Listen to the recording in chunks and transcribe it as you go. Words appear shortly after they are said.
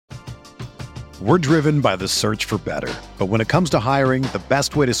We're driven by the search for better. But when it comes to hiring, the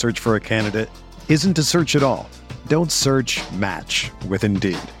best way to search for a candidate isn't to search at all. Don't search, match with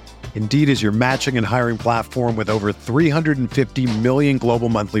Indeed. Indeed is your matching and hiring platform with over 350 million global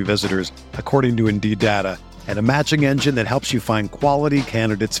monthly visitors, according to Indeed data, and a matching engine that helps you find quality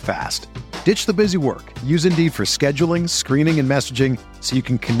candidates fast. Ditch the busy work. Use Indeed for scheduling, screening, and messaging so you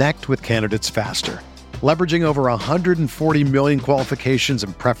can connect with candidates faster. Leveraging over 140 million qualifications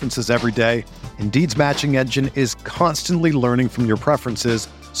and preferences every day, Indeed's matching engine is constantly learning from your preferences,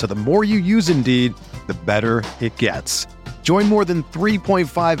 so the more you use Indeed, the better it gets. Join more than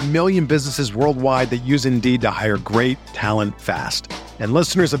 3.5 million businesses worldwide that use Indeed to hire great talent fast. And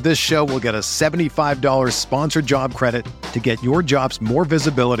listeners of this show will get a $75 sponsored job credit to get your jobs more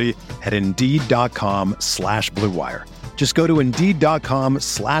visibility at Indeed.com/Blue Wire. Just go to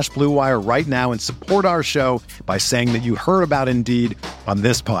Indeed.com/Blue Wire right now and support our show by saying that you heard about Indeed on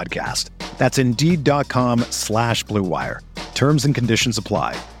this podcast. That's Indeed.com/Blue Wire. Terms and conditions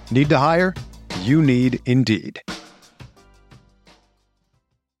apply. Need to hire? You need Indeed.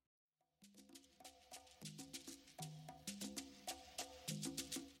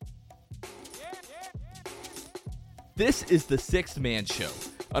 This is the Sixth Man Show,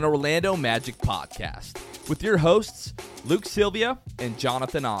 an Orlando Magic podcast, with your hosts, Luke Sylvia and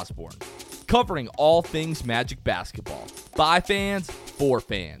Jonathan Osborne, covering all things Magic basketball. By fans, for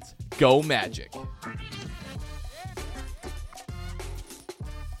fans. Go Magic.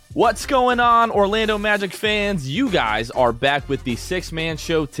 What's going on, Orlando Magic fans? You guys are back with the Sixth Man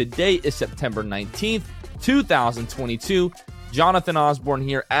Show. Today is September 19th, 2022. Jonathan Osborne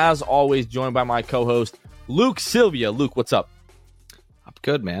here, as always, joined by my co-host, Luke Sylvia. Luke, what's up? I'm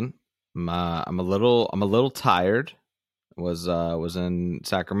good, man. I'm a little tired. Was in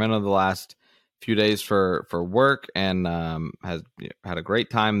Sacramento the last few days for work, and had a great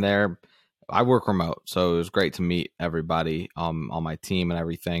time there. I work remote, so it was great to meet everybody on my team and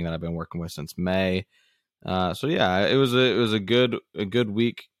everything that I've been working with since May. So yeah, it was a good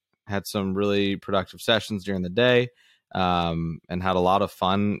week. Had some really productive sessions during the day, and had a lot of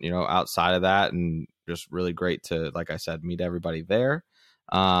fun, outside of that, and just really great to, like I said, meet everybody there.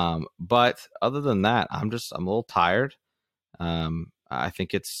 But other than that, I'm a little tired. I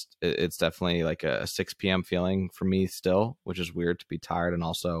think it's definitely like a 6 p.m. feeling for me still, which is weird to be tired and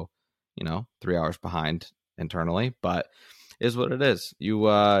also, 3 hours behind internally, but is what it is. You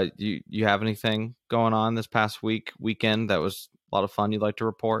have anything going on this past weekend that was a lot of fun you'd like to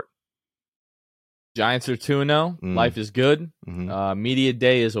report? Giants are 2-0. Life is good. Mm-hmm. Media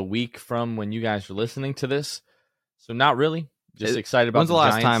day is a week from when you guys are listening to this. So not really. Just excited about the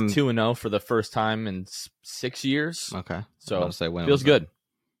last Giants time 2-0 for the first time in 6 years. Okay. So when feels good.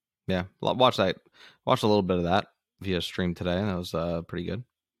 Yeah. Watch a little bit of that via stream today. That was pretty good.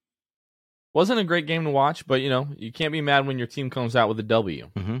 Wasn't a great game to watch, but you can't be mad when your team comes out with a W.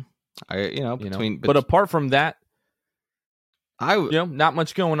 Mm-hmm. But apart from that, not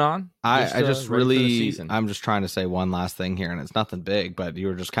much going on. I'm just trying to say one last thing here, and it's nothing big, but you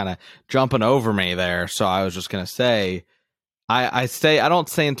were just kind of jumping over me there. So I was just going to say, I don't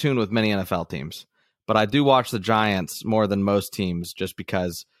stay in tune with many NFL teams, but I do watch the Giants more than most teams just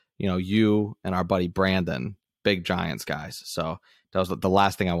because, you and our buddy Brandon, big Giants guys. So that was the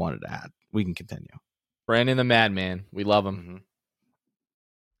last thing I wanted to add. We can continue. Brandon the Madman. We love him.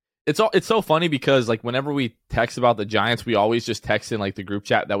 Mm-hmm. It's so funny because like whenever we text about the Giants, we always just text in like the group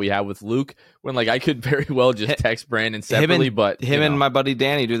chat that we have with Luke. When like I could very well just text Brandon separately, but him and my buddy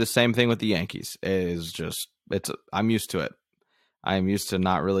Danny do the same thing with the Yankees. I'm used to it. I'm used to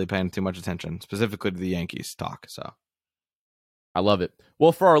not really paying too much attention, specifically to the Yankees talk. So I love it.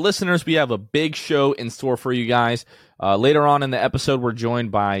 Well, for our listeners, we have a big show in store for you guys. Later on in the episode, we're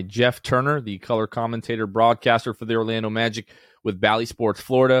joined by Jeff Turner, the color commentator broadcaster for the Orlando Magic with Bally Sports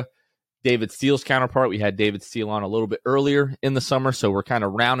Florida. David Steele's counterpart. We had David Steele on a little bit earlier in the summer, so we're kind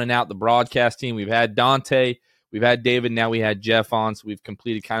of rounding out the broadcast team. We've had Dante, we've had David, now we had Jeff on, so we've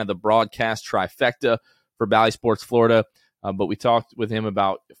completed kind of the broadcast trifecta for Bally Sports Florida. But we talked with him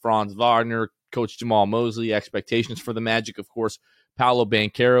about Franz Wagner, Coach Jamal Mosley, expectations for the Magic, of course, Paolo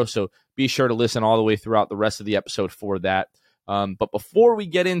Banchero. So be sure to listen all the way throughout the rest of the episode for that. But before we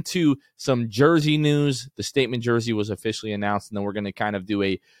get into some jersey news, the statement jersey was officially announced, and then we're going to kind of do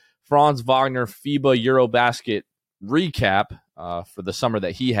a Franz Wagner FIBA Eurobasket recap for the summer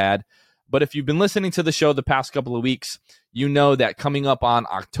that he had. But if you've been listening to the show the past couple of weeks, you know that coming up on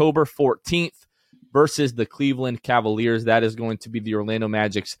October 14th versus the Cleveland Cavaliers, that is going to be the Orlando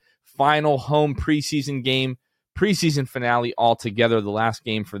Magic's final home preseason game, preseason finale altogether, the last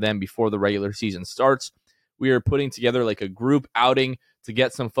game for them before the regular season starts. We are putting together like a group outing to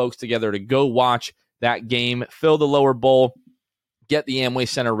get some folks together to go watch that game, fill the lower bowl, get the Amway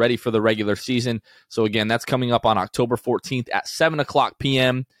Center ready for the regular season. So again, that's coming up on October 14th at 7 o'clock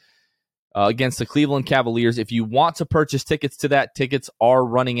p.m. Against the Cleveland Cavaliers. If you want to purchase tickets to that, tickets are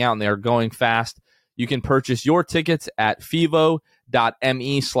running out and they are going fast. You can purchase your tickets at fevo.me/The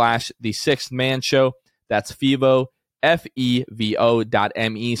Sixth Man Show. That's Fevo,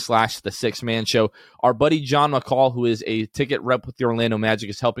 FEVO.me/The Sixth Man Show. Our buddy John McCall, who is a ticket rep with the Orlando Magic,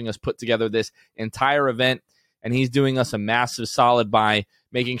 is helping us put together this entire event, and he's doing us a massive solid by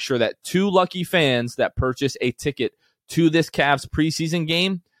making sure that 2 lucky fans that purchase a ticket to this Cavs preseason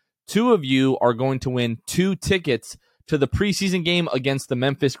game, 2 of you are going to win 2 tickets to the preseason game against the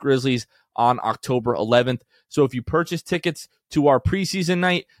Memphis Grizzlies on October 11th. So if you purchase tickets to our preseason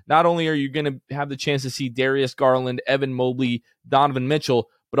night, not only are you going to have the chance to see Darius Garland, Evan Mobley, Donovan Mitchell,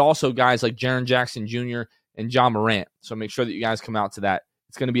 but also guys like Jaren Jackson Jr. and John Morant. So make sure that you guys come out to that.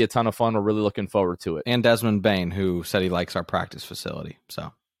 It's going to be a ton of fun. We're really looking forward to it. And Desmond Bain, who said he likes our practice facility.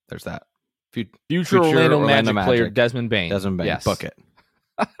 So there's that. Future Orlando Magic player Desmond Bain. Desmond Bain, yes. Book it.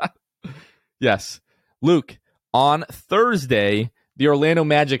 Yes. Luke, on Thursday, the Orlando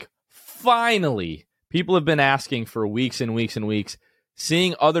Magic finally, people have been asking for weeks and weeks and weeks,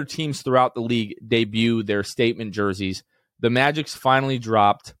 seeing other teams throughout the league debut their statement jerseys. The Magic's finally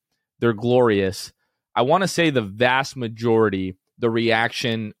dropped. They're glorious. I want to say the vast majority, the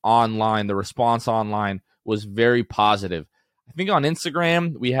reaction online, the response online was very positive. I think on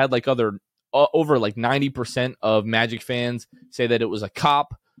Instagram, we had over 90% of Magic fans say that it was a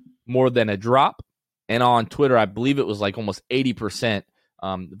cop more than a drop. And on Twitter, I believe it was almost 80%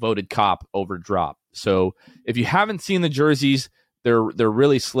 voted cop over drop. So if you haven't seen the jerseys, they're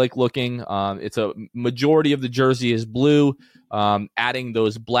really slick looking. It's a majority of the jersey is blue, adding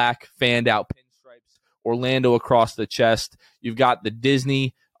those black fanned out pinstripes, Orlando across the chest. You've got the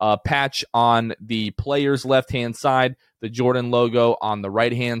Disney patch on the player's left-hand side, the Jordan logo on the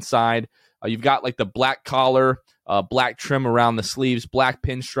right-hand side. You've got the black collar, black trim around the sleeves, black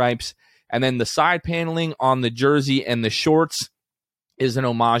pinstripes, and then the side paneling on the jersey and the shorts is an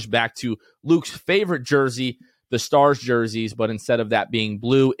homage back to Luke's favorite jersey, the Stars jerseys, but instead of that being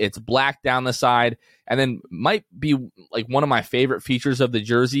blue, it's black down the side. And then might be one of my favorite features of the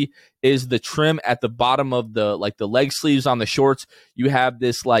jersey is the trim at the bottom of the the leg sleeves on the shorts. You have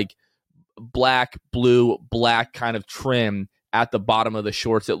this black, blue, black kind of trim at the bottom of the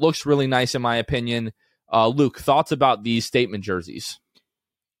shorts. It looks really nice in my opinion. Luke, thoughts about these statement jerseys?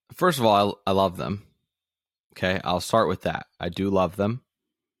 First of all, I love them. Okay, I'll start with that. I do love them.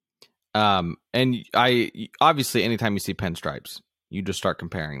 And I obviously, anytime you see pinstripes, you just start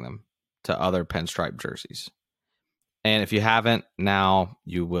comparing them to other pinstripe jerseys. And if you haven't, now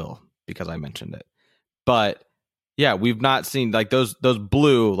you will, because I mentioned it. But yeah, we've not seen those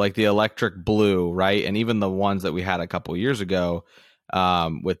blue, the electric blue, right? And even the ones that we had a couple years ago,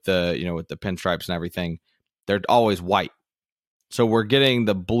 with the pinstripes and everything, they're always white. So we're getting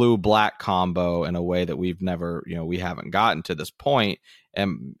the blue-black combo in a way that we've never, we haven't gotten to this point.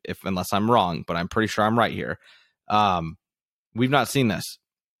 And unless I'm wrong, but I'm pretty sure I'm right here. We've not seen this.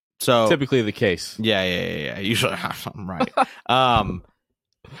 So typically the case. Yeah. Usually I'm right.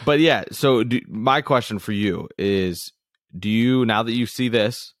 But yeah, so my question for you is, now that you see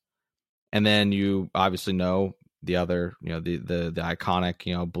this, and then you obviously know the other, the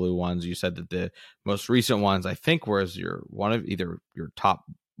iconic, blue ones. You said that the most recent ones, I think, was either your top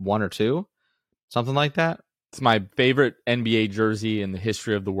 1 or 2, something like that. It's my favorite NBA jersey in the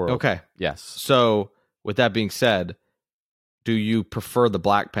history of the world. Okay. Yes. So with that being said, do you prefer the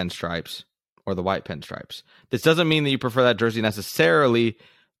black pinstripes or the white pinstripes? This doesn't mean that you prefer that jersey necessarily,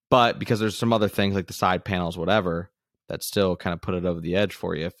 but because there's some other things like the side panels, whatever, that still kind of put it over the edge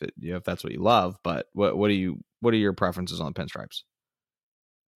for you if that's what you love. But what are your preferences on the pinstripes?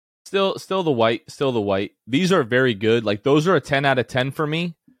 Still the white. These are very good. Those are a 10 out of 10 for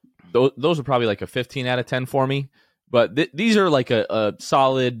me. Those are probably a 15 out of 10 for me. But these are a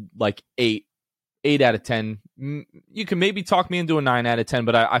solid 8 out of 10. You can maybe talk me into a 9 out of 10,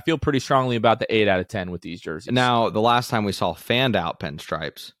 but I feel pretty strongly about the 8 out of 10 with these jerseys. Now, the last time we saw fanned out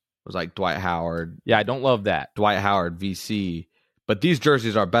pinstripes was Dwight Howard. Yeah, I don't love that. Dwight Howard, VC. But these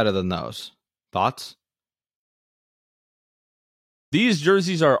jerseys are better than those. Thoughts? These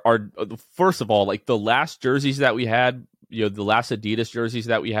jerseys are first of all, the last jerseys that we had, the last Adidas jerseys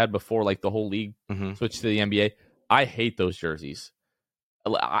that we had before the whole league switched to the NBA. I hate those jerseys.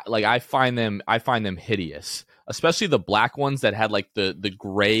 I find them hideous, especially the black ones that had the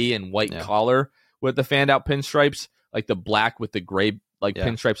gray and white collar with the fanned out pinstripes, the black with the gray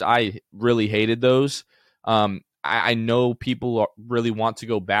pinstripes. I really hated those. I know people really want to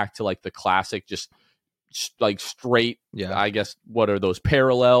go back to like the classic, just like straight. Yeah. I guess what are those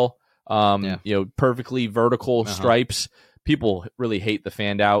parallel? Perfectly vertical stripes. People really hate the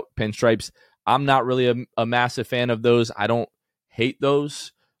fanned out pinstripes. I'm not really a massive fan of those. I don't hate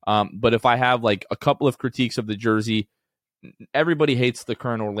those. But if I have like a couple of critiques of the jersey, everybody hates the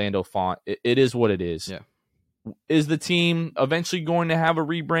current Orlando font. It is what it is. Yeah. Is the team eventually going to have a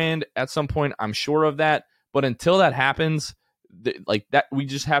rebrand at some point? I'm sure of that. But until that happens, like that, we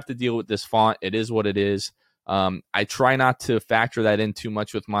just have to deal with this font. It is what it is. I try not to factor that in too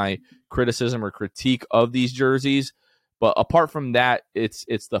much with my criticism or critique of these jerseys. But apart from that, it's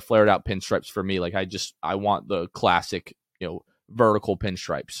the flared out pinstripes for me. Like I want the classic, vertical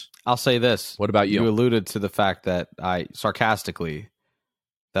pinstripes. I'll say this. What about you? You alluded to the fact that I sarcastically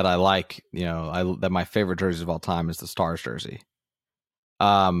that I like, that my favorite jersey of all time is the Stars jersey.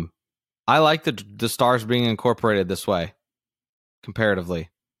 I like the Stars being incorporated this way, comparatively.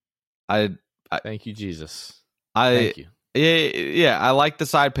 Thank you, Jesus. Thank you. Yeah, I like the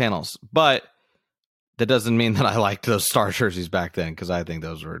side panels, but that doesn't mean that I liked those Star jerseys back then, because I think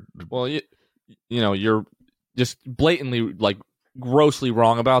those were... Well, you're just blatantly, like, grossly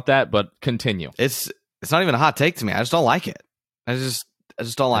wrong about that, but continue. It's not even a hot take to me. I just don't like it. I just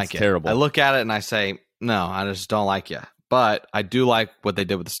don't like it. Terrible. I look at it and I say, no, I just don't like you. But I do like what they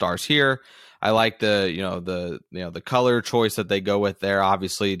did with the Stars here. I like the color choice that they go with there,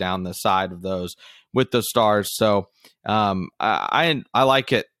 obviously down the side of those with the Stars. So I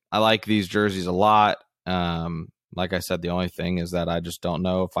like it. I like these jerseys a lot. Like I said, the only thing is that I just don't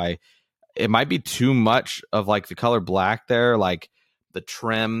know if it might be too much of like the color black there, like the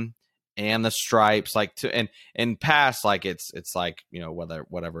trim and the stripes, like and past, like it's like,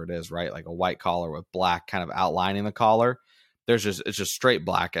 whatever it is, right? Like a white collar with black kind of outlining the collar. It's just straight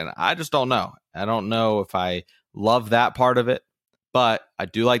black. And I just don't know. I don't know if I love that part of it, but I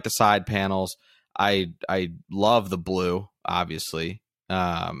do like the side panels. I love the blue, obviously.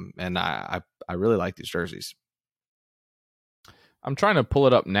 And I really like these jerseys. I'm trying to pull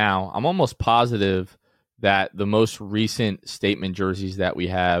it up now. I'm almost positive that the most recent statement jerseys that we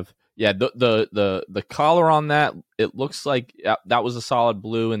have, the collar on that, it looks like that was a solid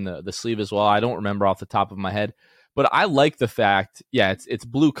blue, and the sleeve as well. I don't remember off the top of my head, but I like the fact, it's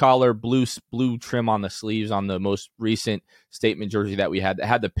blue collar, blue trim on the sleeves on the most recent statement jersey that we had that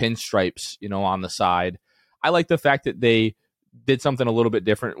had the pinstripes, on the side. I like the fact that they did something a little bit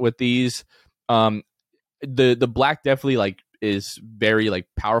different with these. The black definitely is very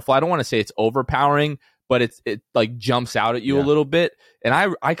powerful. I don't want to say it's overpowering, but it like jumps out at you a little bit. And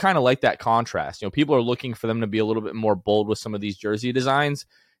I kind of like that contrast. People are looking for them to be a little bit more bold with some of these jersey designs.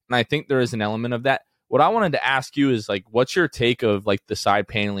 And I think there is an element of that. What I wanted to ask you is what's your take of the side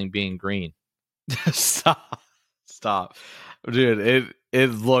paneling being green? Stop. Dude, it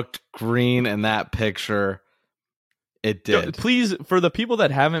looked green in that picture. It did. Please, for the people that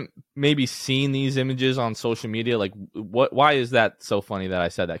haven't maybe seen these images on social media, why is that so funny that I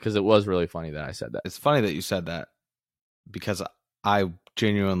said that? Because it was really funny that I said that. It's funny that you said that, because I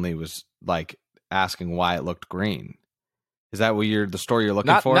genuinely was asking why it looked green. Is that what the story you're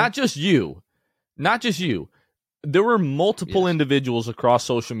looking for? Not just you. There were multiple individuals across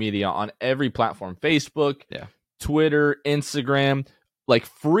social media on every platform, Facebook, Twitter, Instagram,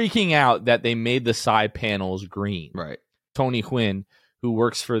 freaking out that they made the side panels green. Right. Tony Quinn, who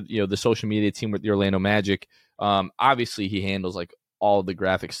works for the social media team with the Orlando Magic, obviously he handles all the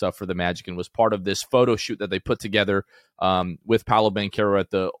graphic stuff for the Magic and was part of this photo shoot that they put together with Paolo Banchero at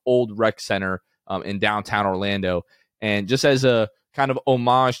the old rec center in downtown Orlando. And just as a kind of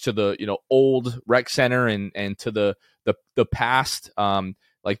homage to the old rec center and to the past,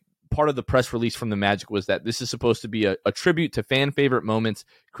 part of the press release from the Magic was that this is supposed to be a tribute to fan favorite moments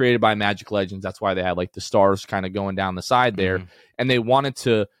created by Magic legends. That's why they had the stars kind of going down the side there. Mm-hmm. And they wanted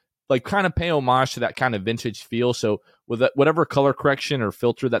to kind of pay homage to that kind of vintage feel. So with whatever color correction or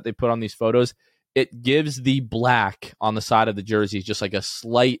filter that they put on these photos, it gives the black on the side of the jersey just a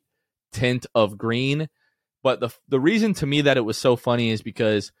slight tint of green. But the reason to me that it was so funny is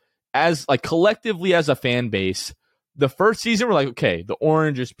because as collectively as a fan base, the first season we're okay, the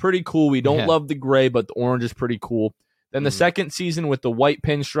orange is pretty cool. We don't love the gray, but the orange is pretty cool. Then the second season with the white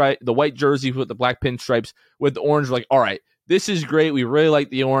pinstripe, the white jersey with the black pinstripes with the orange, all right, this is great. We really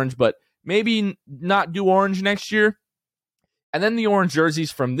like the orange, but maybe not do orange next year. And then the orange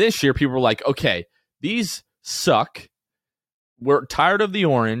jerseys from this year, people were okay, these suck. We're tired of the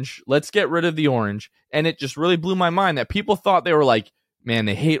orange. Let's get rid of the orange. And it just really blew my mind that people thought they were man,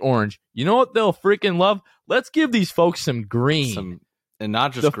 they hate orange. You know what they'll freaking love? Let's give these folks some green. And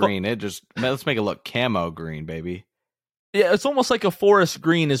not just green. Let's make it look camo green, baby. Yeah, it's almost like a forest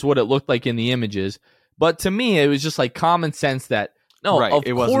green is what it looked like in the images. But to me, it was just like common sense that no, right,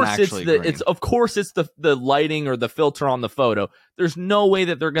 of course it's the lighting or the filter on the photo. There's no way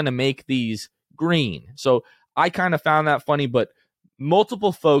that they're going to make these green. So I kind of found that funny, but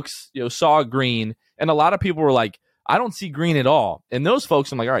multiple folks, saw green, and a lot of people were like, I don't see green at all. And those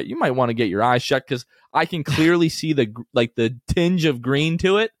folks, I'm like, all right, you might want to get your eyes checked because I can clearly see the tinge of green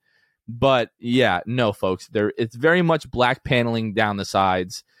to it. But yeah, no, folks, it's very much black paneling down the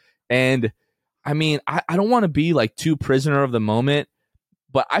sides. And I mean, I don't want to be like too prisoner of the moment,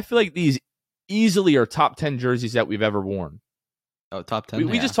 but I feel like these easily are top 10 jerseys that we've ever worn. Oh, top 10?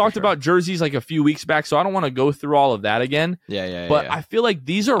 We just talked about jerseys like a few weeks back, so I don't want to go through all of that again. Yeah. But I feel like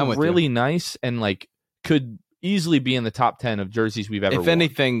these are really nice and like could easily be in the top 10 of jerseys we've ever worn.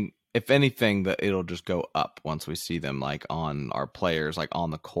 If anything, that it'll just go up once we see them like on our players, like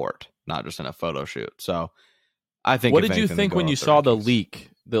on the court, not just in a photo shoot. So I think. What did you think when you saw the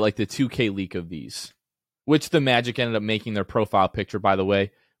leak, the 2K leak of these, which the Magic ended up making their profile picture, by the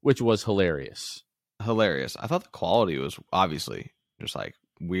way, which was hilarious. Hilarious. I thought the quality was obviously just like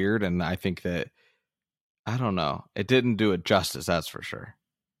weird, and I think that I don't know, it didn't do it justice. That's for sure.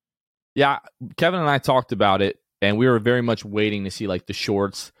 Yeah, Kevin and I talked about it, and we were very much waiting to see like the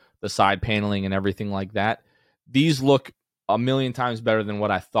shorts, the side paneling, and everything like that. These look a million times better than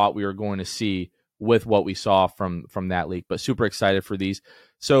what I thought we were going to see with what we saw from that leak. But super excited for these.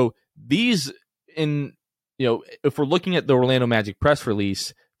 So these, if we're looking at the Orlando Magic press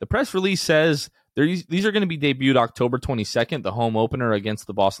release, the press release says these are going to be debuted October 22nd, the home opener against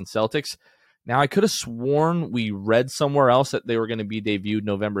the Boston Celtics. Now, I could have sworn we read somewhere else that they were going to be debuted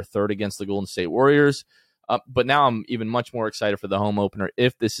November 3rd against the Golden State Warriors. But now I'm even much more excited for the home opener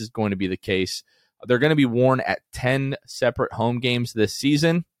if this is going to be the case. They're going to be worn at 10 separate home games this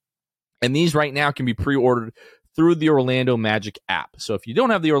season. And these right now can be pre-ordered through the Orlando Magic app. So if you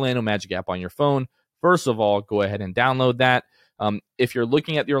don't have the Orlando Magic app on your phone, first of all, go ahead and download that. If you're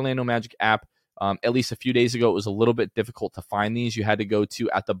looking at the Orlando Magic app, at least a few days ago, it was a little bit difficult to find these. You had to go to,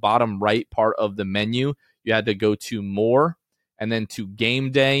 at the bottom right part of the menu, you had to go to More, and then to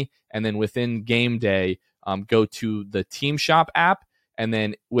Game Day, and then within Game Day, go to the Team Shop app, and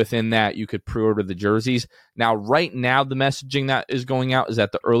then within that, you could pre-order the jerseys. Now, right now, the messaging that is going out is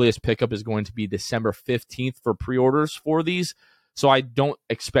that the earliest pickup is going to be December 15th for pre-orders for these. So I don't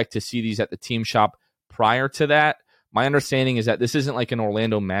expect to see these at the Team Shop prior to that. My understanding is that this isn't like an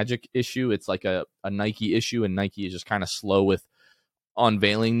Orlando Magic issue. It's like a Nike issue, and Nike is just kind of slow with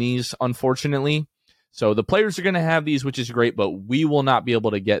unveiling these, unfortunately. So the players are going to have these, which is great, but we will not be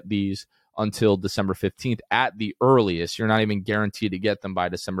able to get these until December 15th at the earliest. You're not even guaranteed to get them by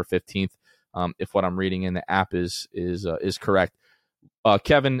December 15th, if what I'm reading in the app is correct.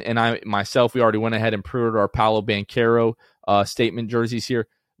 Kevin and I, myself, we already went ahead and pre-ordered our Paolo Banchero statement jerseys here.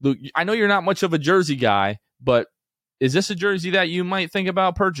 Luke, I know you're not much of a jersey guy, but is this a jersey that you might think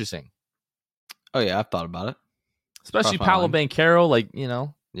about purchasing? Oh, yeah, I've thought about it. Especially Paolo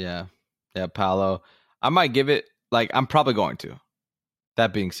Banchero, Yeah, Paolo. I might give it, I'm probably going to.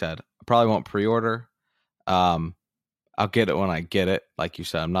 That being said, I probably won't pre-order. I'll get it when I get it. Like you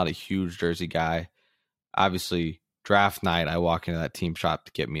said, I'm not a huge jersey guy. Obviously, draft night, I walk into that Team Shop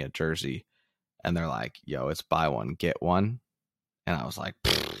to get me a jersey, and they're like, yo, it's buy one, get one. And I was like,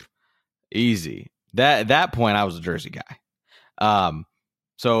 easy. At that point, I was a jersey guy.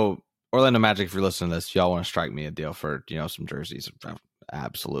 So Orlando Magic, if you're listening to this, y'all want to strike me a deal for some jerseys?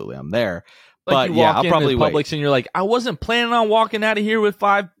 Absolutely, I'm there. But yeah, I'll probably wait. Publix and you're like, I wasn't planning on walking out of here with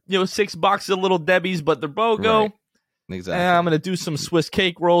six boxes of Little Debbie's, but they're BOGO. Right. Exactly. And I'm gonna do some Swiss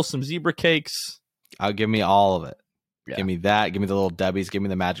cake rolls, some zebra cakes. I'll give me all of it. Yeah. Give me that. Give me the Little Debbie's. Give me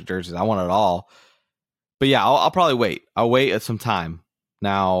the Magic jerseys. I want it all. But yeah, I'll probably wait. I'll wait at some time.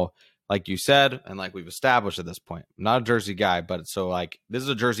 Now, like you said, and like we've established at this point, I'm not a jersey guy, but this is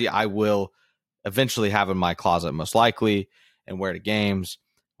a jersey I will eventually have in my closet, most likely, and wear to games,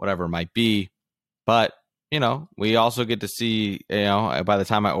 whatever it might be. But, we also get to see, by the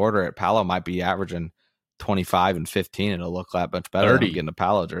time I order it, Paolo might be averaging 25 and 15. It'll look that much better 30. than getting a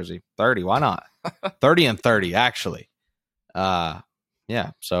Paolo jersey. 30, why not? 30 and 30, actually. Yeah,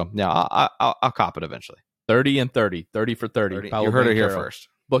 so, yeah, I'll cop it eventually. 30 and 30. 30 for 30. You heard it here first.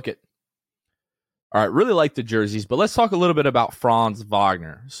 Book it. All right, really like the jerseys, but let's talk a little bit about Franz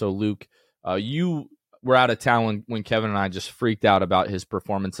Wagner. So, Luke, you were out of town when Kevin and I just freaked out about his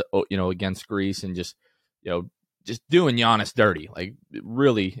performance, against Greece and just doing Giannis dirty, like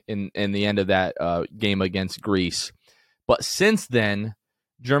really in the end of that game against Greece. But since then,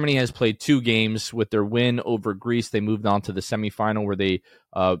 Germany has played 2 games. With their win over Greece, they moved on to the semifinal where they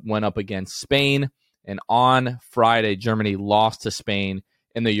went up against Spain. And on Friday, Germany lost to Spain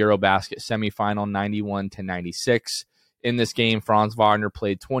in the Eurobasket semifinal, 91-96. In this game, Franz Wagner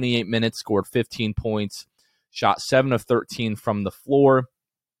played 28 minutes, scored 15 points, shot 7 of 13 from the floor,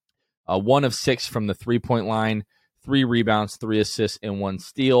 1 of 6 from the three-point line, 3 rebounds, 3 assists, and 1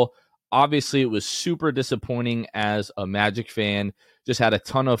 steal. Obviously, it was super disappointing as a Magic fan. Just had a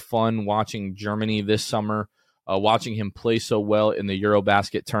ton of fun watching Germany this summer, watching him play so well in the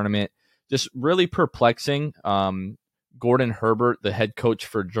Eurobasket tournament. Just really perplexing. Gordon Herbert, the head coach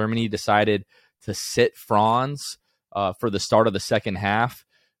for Germany, decided to sit Franz for the start of the second half.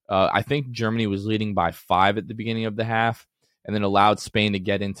 I think Germany was leading by 5 at the beginning of the half, and then allowed Spain to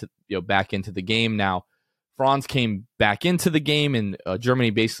get into back into the game. Now, Franz came back into the game, and Germany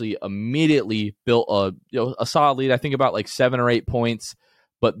basically immediately built a solid lead. I think about like 7 or 8 points,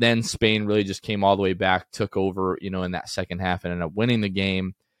 but then Spain really just came all the way back, took over, in that second half, and ended up winning the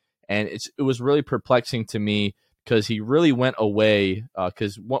game. And it was really perplexing to me because he really went away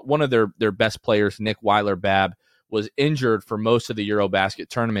because one of their best players, Nick Weiler-Babb, was injured for most of the Eurobasket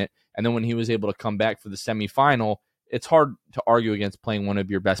tournament, and then when he was able to come back for the semifinal, it's hard to argue against playing one of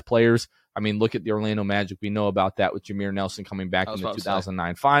your best players. I mean, look at the Orlando Magic. We know about that with Jameer Nelson coming back in the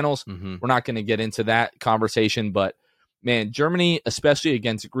 2009 finals. Mm-hmm. We're not going to get into that conversation, but man, Germany, especially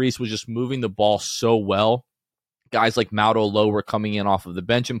against Greece, was just moving the ball so well. Guys like Mauro Lowe were coming in off of the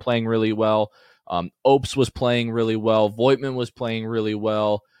bench and playing really well. Opes was playing really well. Voigtman was playing really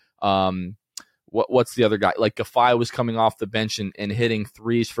well. What's the other guy? Like Gafai was coming off the bench and hitting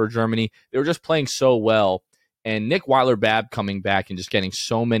threes for Germany. They were just playing so well. And Nick Weiler-Babb coming back and just getting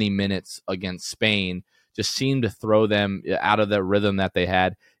so many minutes against Spain just seemed to throw them out of the rhythm that they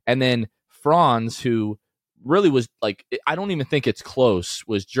had. And then Franz, who really was like, I don't even think it's close,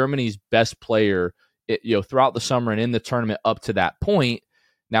 was Germany's best player throughout the summer and in the tournament up to that point.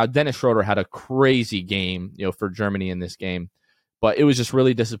 Now, Dennis Schroeder had a crazy game for Germany in this game, but it was just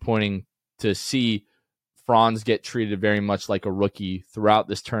really disappointing to see Franz get treated very much like a rookie throughout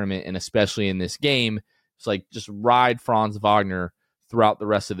this tournament, and especially in this game. It's like just ride Franz Wagner throughout the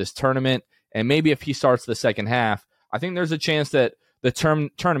rest of this tournament. And maybe if he starts the second half, I think there's a chance that the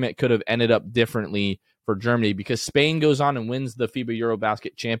tournament could have ended up differently for Germany because Spain goes on and wins the FIBA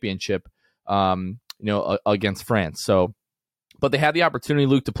Eurobasket Championship, against France. So, but they had the opportunity,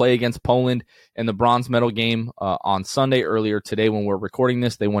 Luke, to play against Poland in the bronze medal game on Sunday earlier today when we're recording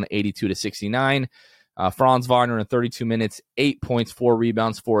this. They won 82-69. Franz Wagner in 32 minutes, 8 points, 4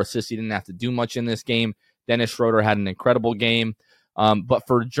 rebounds, 4 assists. He didn't have to do much in this game. Dennis Schroeder had an incredible game. But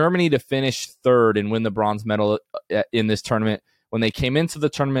for Germany to finish third and win the bronze medal in this tournament, when they came into the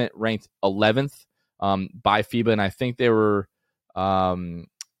tournament ranked 11th by FIBA, and I think they were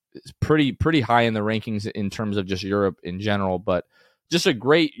pretty high in the rankings in terms of just Europe in general. But just a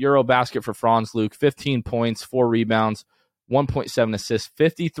great Eurobasket for Franz, Luke. 15 points, 4 rebounds, 1.7 assists,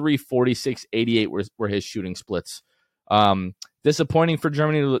 53, 46, 88 were his shooting splits. Disappointing for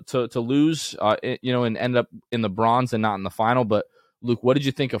Germany to lose, and end up in the bronze and not in the final. But Luke, what did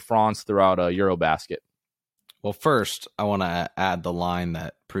you think of Franz throughout Eurobasket? Well, first, I want to add the line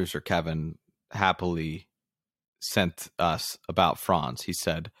that producer Kevin happily sent us about Franz. He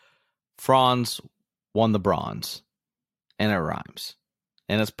said, Franz won the bronze, and it rhymes,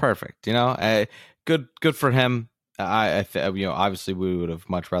 and it's perfect. Good for him. Obviously we would have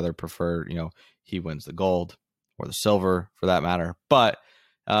much rather preferred, he wins the gold or the silver for that matter, but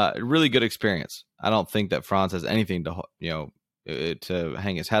really good experience. I don't think that Franz has anything to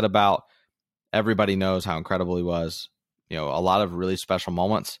hang his head about. Everybody knows how incredible he was. A lot of really special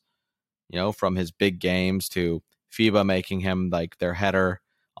moments, from his big games to FIBA making him like their header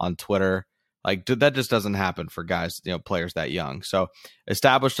on Twitter. Like that just doesn't happen for guys, players that young. So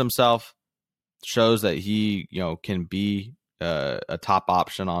established himself, shows that he, can be a top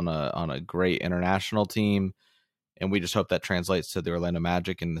option on a great international team. And we just hope that translates to the Orlando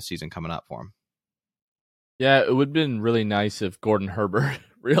Magic in the season coming up for him. Yeah, it would have been really nice if Gordon Herbert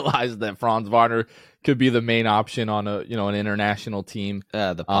realized that Franz Wagner could be the main option on an international team.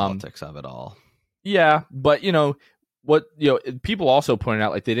 The politics of it all. Yeah, but people also pointed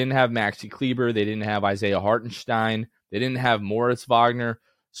out, like, they didn't have Maxi Kleber, they didn't have Isaiah Hartenstein, they didn't have Moritz Wagner.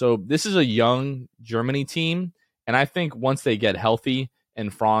 So this is a young Germany team, and I think once they get healthy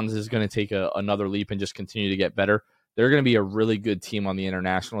and Franz is going to take another leap and just continue to get better, they're going to be a really good team on the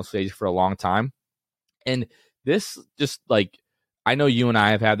international stage for a long time. And this just, like, I know you and I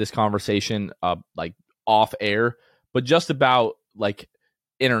have had this conversation like off air, but just about like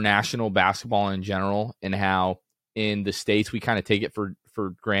international basketball in general and how in the States we kind of take it for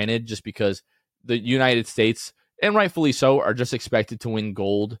for granted, just because the United States, and rightfully so, are just expected to win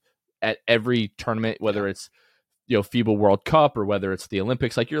gold at every tournament, whether it's FIBA World Cup or whether it's the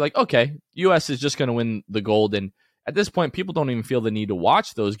Olympics. Like, you're like, okay, U.S. is just going to win the gold, and at this point, people don't even feel the need to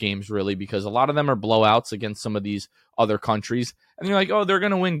watch those games really, because a lot of them are blowouts against some of these other countries, and you're like, oh, they're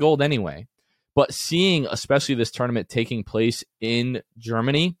going to win gold anyway. But seeing, especially this tournament taking place in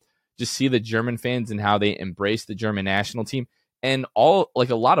Germany, just see the German fans and how they embrace the German national team, and all, like,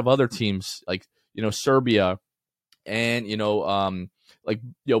 a lot of other teams, like, Serbia and,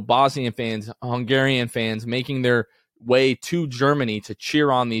 Bosnian fans, Hungarian fans making their way to Germany to cheer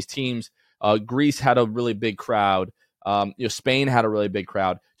on these teams. Greece had a really big crowd. Spain had a really big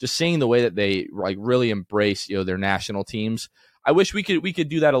crowd. Just seeing the way that they really embrace their national teams. I wish we could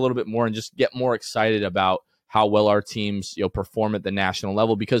do that a little bit more and just get more excited about how well our teams perform at the national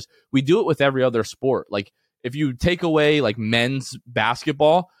level, because we do it with every other sport. Like, if you take away like men's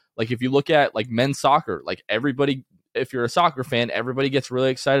basketball, like if you look at like men's soccer, like everybody, if you're a soccer fan, everybody gets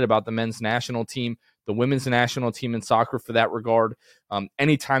really excited about the men's national team, the women's national team in soccer for that regard.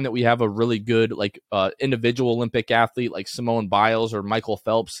 Anytime that we have a really good individual Olympic athlete like Simone Biles or Michael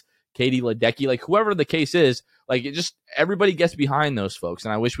Phelps, Katie Ledecky, like whoever the case is, like it just, everybody gets behind those folks.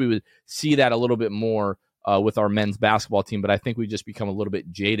 And I wish we would see that a little bit more with our men's basketball team. But I think we just become a little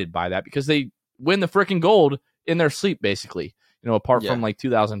bit jaded by that, because they win the freaking gold in their sleep, basically, apart from like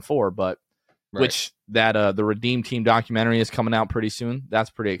 2004, but right. Which that the Redeem Team documentary is coming out pretty soon. That's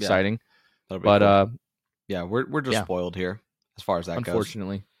pretty exciting. Yeah, but cool. We're just spoiled here as far as that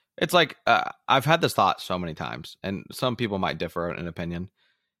unfortunately. Goes. It's like I've had this thought so many times, and some people might differ in opinion,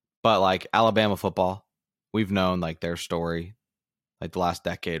 but like Alabama football, we've known like their story, like the last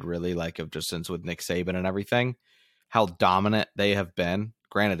decade, really, like of just since with Nick Saban and everything, how dominant they have been.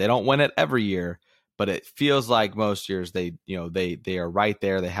 Granted, they don't win it every year, but it feels like most years they are right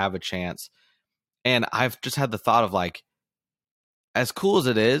there. They have a chance. And I've just had the thought of like, as cool as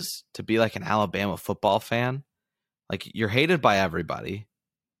it is to be like an Alabama football fan, like you're hated by everybody.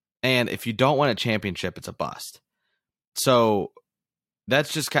 And if you don't win a championship, it's a bust. So I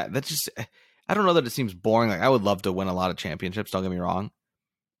don't know that it seems boring. Like I would love to win a lot of championships, don't get me wrong.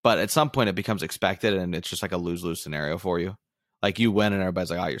 But at some point it becomes expected, and it's just like a lose-lose scenario for you. Like you win and everybody's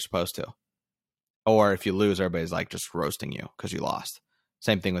like, oh, you're supposed to. Or if you lose, everybody's like just roasting you because you lost.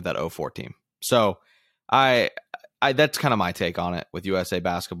 Same thing with that 04 team. So I that's kind of my take on it with USA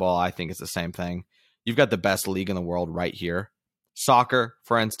basketball. I think it's the same thing. You've got the best league in the world right here. Soccer,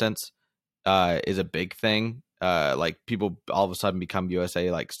 for instance, is a big thing. Like people all of a sudden become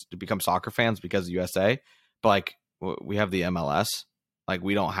soccer fans because of USA. But like we have the MLS. Like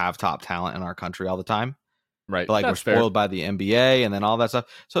we don't have top talent in our country all the time. Right. But like we're spoiled by the NBA and then all that stuff.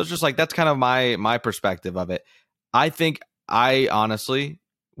 So it's just like that's kind of my perspective of it. I think I honestly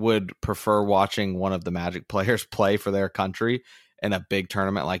would prefer watching one of the Magic players play for their country in a big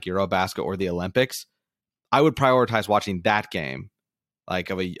tournament like Eurobasket or the Olympics. I would prioritize watching that game, like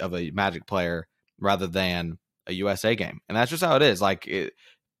of a Magic player, rather than a USA game. And that's just how it is. Like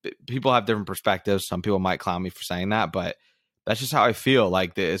people have different perspectives. Some people might clown me for saying that, but that's just how I feel.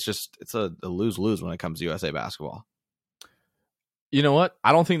 Like it's a lose-lose when it comes to USA basketball. You know what?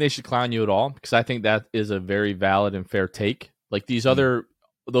 I don't think they should clown you at all, because I think that is a very valid and fair take. Like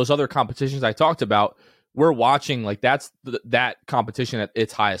those other competitions I talked about, we're watching like that's that competition at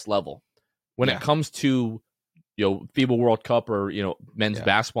its highest level. When it comes to FIBA World Cup or men's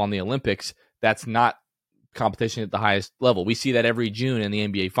basketball in the Olympics, that's not competition at the highest level. We see that every June in the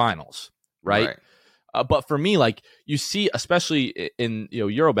NBA Finals, right? But for me, like you see, especially in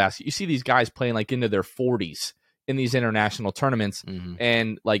Eurobasket, you see these guys playing like into their 40s in these international tournaments,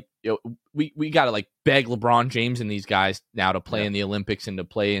 and like we got to like beg LeBron James and these guys now to play in the Olympics and to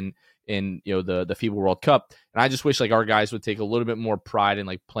play in the FIBA World Cup. And I just wish like our guys would take a little bit more pride in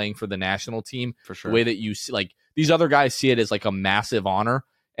like playing for the national team, for sure. The way that you see, like these other guys see it as like a massive honor,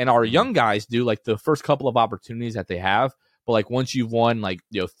 and our young guys do like the first couple of opportunities that they have. But like once you've won like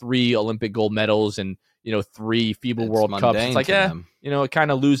 3 Olympic gold medals and 3 FIBA World Cups, it's like it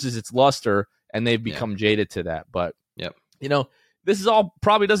kind of loses its luster, and they've become jaded to that. But this is all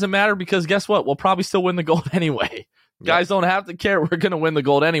probably doesn't matter, because guess what? We'll probably still win the gold anyway. Guys don't have to care. We're going to win the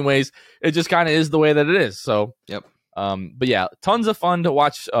gold anyways. It just kind of is the way that it is. So but yeah, tons of fun to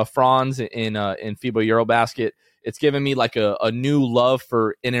watch Franz in FIBA Eurobasket. It's given me like a new love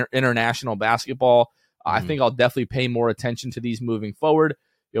for international basketball. I think I'll definitely pay more attention to these moving forward.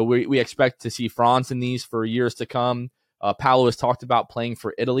 We expect to see Franz in these for years to come. Paolo has talked about playing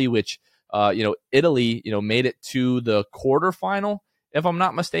for Italy, which Italy made it to the quarterfinal, if I'm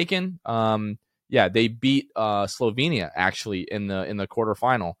not mistaken. yeah, they beat Slovenia actually in the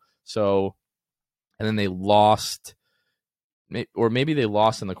quarterfinal. So, and then they lost, or maybe they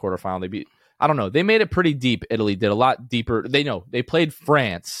lost in the quarterfinal. They beat, I don't know. They made it pretty deep. Italy did a lot deeper. They played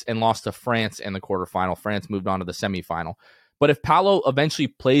France and lost to France in the quarterfinal. France moved on to the semifinal. But if Paolo eventually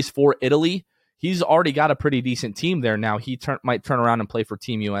plays for Italy, he's already got a pretty decent team there now. He might turn around and play for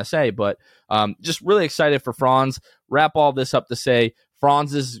Team USA. But just really excited for Franz. Wrap all this up to say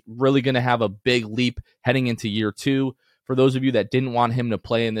Franz is really going to have a big leap heading into year 2. For those of you that didn't want him to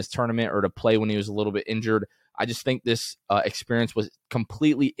play in this tournament or to play when he was a little bit injured, I just think this experience was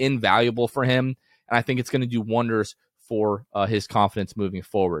completely invaluable for him, and I think it's going to do wonders for his confidence moving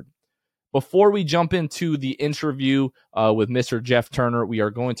forward. Before we jump into the interview with Mr. Jeff Turner, we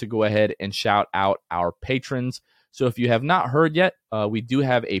are going to go ahead and shout out our patrons. So if you have not heard yet, we do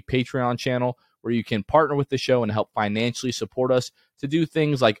have a Patreon channel where you can partner with the show and help financially support us to do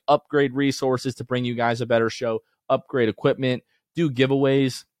things like upgrade resources to bring you guys a better show, upgrade equipment, do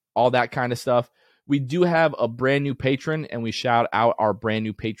giveaways, all that kind of stuff. We do have a brand new patron, and we shout out our brand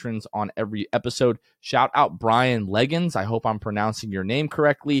new patrons on every episode. Shout out Brian Leggins. I hope I'm pronouncing your name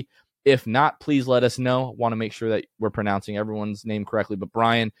correctly. If not, please let us know. I want to make sure that we're pronouncing everyone's name correctly. But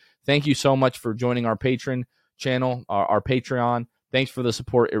Brian, thank you so much for joining our patron channel, our Patreon. Thanks for the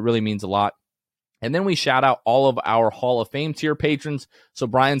support. It really means a lot. And then we shout out all of our Hall of Fame tier patrons. So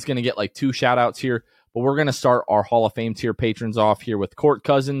Brian's going to get like 2 shout outs here, but we're going to start our Hall of Fame tier patrons off here with Court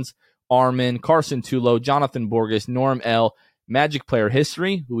Cousins, Armin, Carson Tulo, Jonathan Borges, Norm L, Magic Player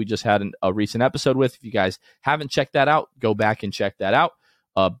History, who we just had a recent episode with. If you guys haven't checked that out, go back and check that out.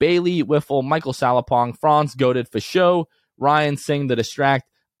 Bailey, Wiffle, Michael Salapong, Franz Goated for Show, Ryan Singh the Distract,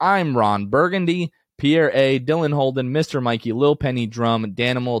 I'm Ron Burgundy, Pierre A, Dylan Holden, Mr. Mikey, Lil Penny Drum,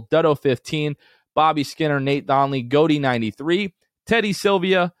 Danimal, Dutto 15, Bobby Skinner, Nate Donnelly, Goaty 93, Teddy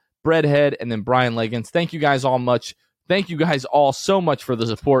Sylvia, Breadhead, and then Brian Leggins. Thank you guys all much. Thank you guys all so much for the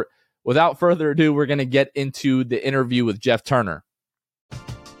support. Without further ado, we're going to get into the interview with Jeff Turner.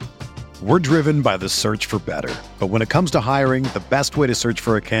 We're driven by the search for better. But when it comes to hiring, the best way to search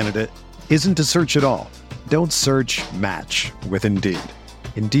for a candidate isn't to search at all. Don't search, match with Indeed.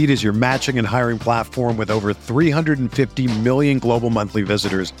 Indeed is your matching and hiring platform with over 350 million global monthly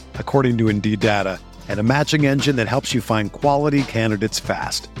visitors, according to Indeed data, and a matching engine that helps you find quality candidates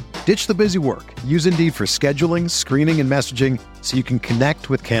fast. Ditch the busy work. Use Indeed for scheduling, screening, and messaging so you can connect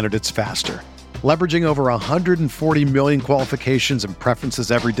with candidates faster. Leveraging over 140 million qualifications and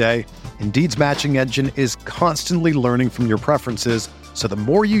preferences every day, Indeed's matching engine is constantly learning from your preferences, so the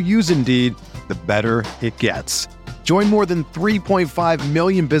more you use Indeed, the better it gets. Join more than 3.5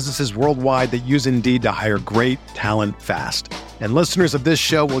 million businesses worldwide that use Indeed to hire great talent fast. And listeners of this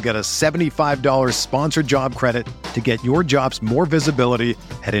show will get a $75 sponsored job credit to get your jobs more visibility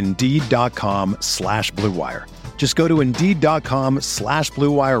at Indeed.com/Blue Wire. Just go to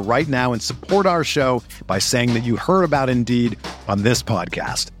Indeed.com/Blue Wire right now and support our show by saying that you heard about Indeed on this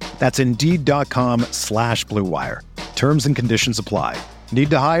podcast. That's Indeed.com/Blue Wire. Terms and conditions apply. Need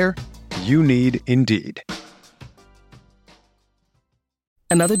to hire? You need Indeed.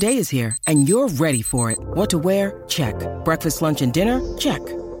 Another day is here, and you're ready for it. What to wear? Check. Breakfast, lunch, and dinner? Check.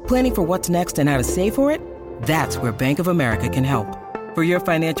 Planning for what's next and how to save for it? That's where Bank of America can help. For your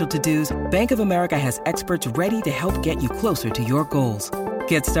financial to-dos, Bank of America has experts ready to help get you closer to your goals.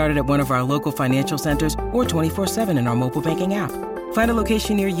 Get started at one of our local financial centers or 24/7 in our mobile banking app. Find a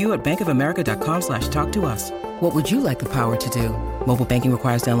location near you at bankofamerica.com/talktous. What would you like the power to do? Mobile banking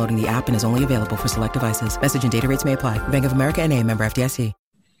requires downloading the app and is only available for select devices. Message and data rates may apply. Bank of America N.A., member FDIC.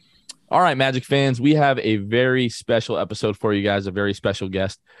 All right, Magic fans, we have a very special episode for you guys, a very special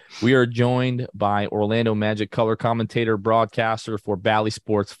guest. We are joined by Orlando Magic color commentator, broadcaster for Bally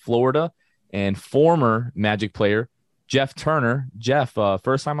Sports Florida, and former Magic player, Jeff Turner. Jeff,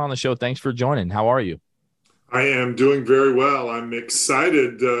 first time on the show, thanks for joining. How are you? I am doing very well. I'm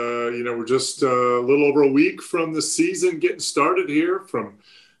excited. We're just a little over a week from the season getting started here, from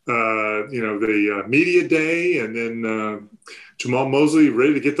the media day, and then Jamal Mosley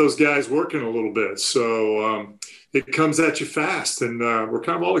ready to get those guys working a little bit. So it comes at you fast, and we're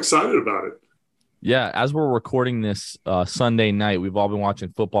kind of all excited about it. Yeah, as we're recording this Sunday night, we've all been watching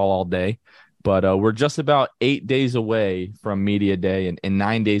football all day, but we're just about 8 days away from media day and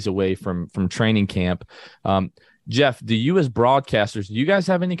 9 days away from training camp. Jeff, do you as broadcasters, do you guys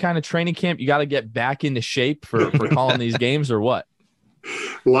have any kind of training camp? You got to get back into shape for calling these games, or what?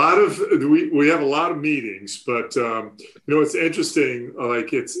 We have a lot of meetings, but it's interesting.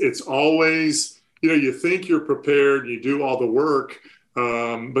 Like it's always, you think you're prepared, you do all the work,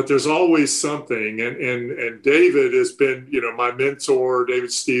 but there's always something. And David has been, my mentor,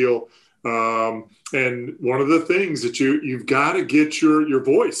 David Steele, And one of the things that you've got to get your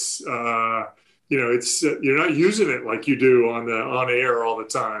voice. It's you're not using it like you do on air all the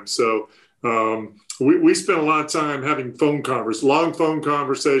time. So we spend a lot of time having long phone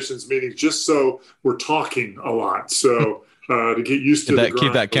conversations, meetings, just so we're talking a lot. So to get used to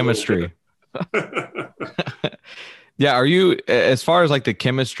keep that chemistry. Yeah. Are you, as far as like the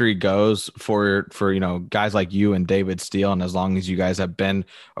chemistry goes for, guys like you and David Steele, and as long as you guys have been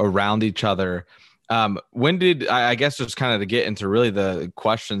around each other, when did, I guess just kind of to get into really the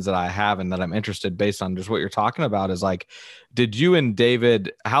questions that I have and that I'm interested based on just what you're talking about is like, did you and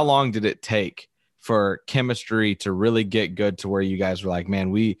David, how long did it take for chemistry to really get good to where you guys were like, man,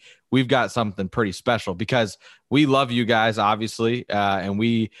 we've got something pretty special? Because we love you guys, obviously, and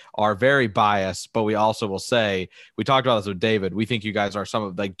we are very biased, but we also will say, we talked about this with David, we think you guys are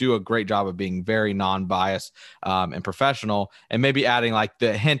do a great job of being very non-biased and professional, and maybe adding like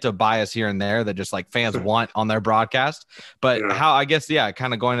the hint of bias here and there that just like fans want on their broadcast. But how, I guess,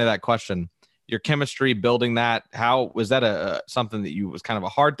 kind of going to that question, your chemistry, building that, how was that something that was kind of a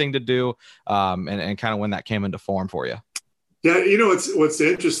hard thing to do, and kind of when that came into form for you? Yeah, what's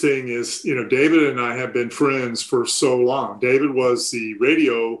interesting is, David and I have been friends for so long. David was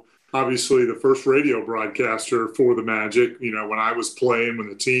obviously the first radio broadcaster for the Magic, when I was playing, when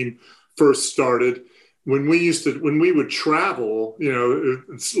the team first started. When we would travel,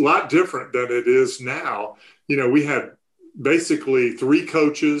 it's a lot different than it is now. We had basically 3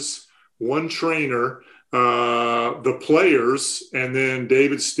 coaches, 1 trainer, the players, and then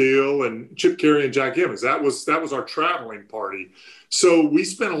David Steele and Chip Carey and Jack Evans. That was our traveling party. So we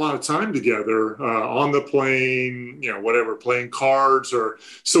spent a lot of time together on the plane, playing cards,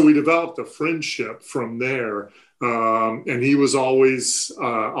 so we developed a friendship from there. And he was always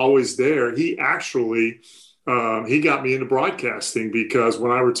there. He actually he got me into broadcasting because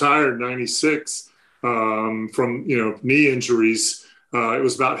when I retired in '96 from knee injuries. It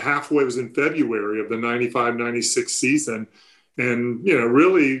was about halfway. It was in February of the 95-96 season, and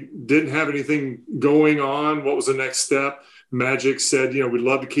really didn't have anything going on. What was the next step? Magic said, we'd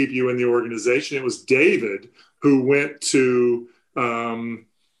love to keep you in the organization. It was David who went to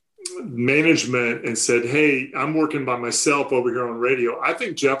management and said, hey, I'm working by myself over here on radio. I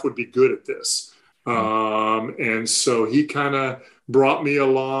think Jeff would be good at this. And so he kind of brought me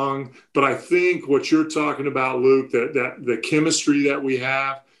along. But I think what you're talking about, Luke, that the chemistry that we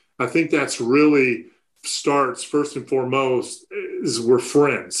have, I think that's really starts first and foremost is we're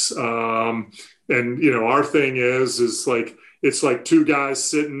friends. And our thing is like, it's like 2 guys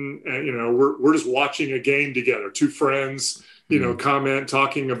sitting and, we're just watching a game together, 2 friends,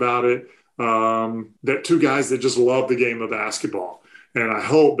 talking about it. That 2 guys that just love the game of basketball. And I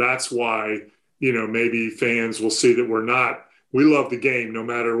hope that's why, maybe fans will see that we love the game, no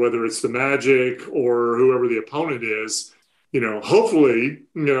matter whether it's the Magic or whoever the opponent is. Hopefully,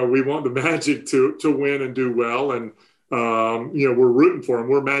 we want the Magic to win and do well. And, we're rooting for them.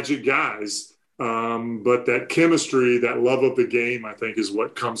 We're Magic guys. But that chemistry, that love of the game, I think is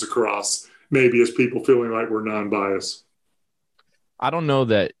what comes across maybe as people feeling like we're non-biased. I don't know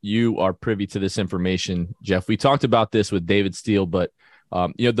that you are privy to this information, Jeff. We talked about this with David Steele, but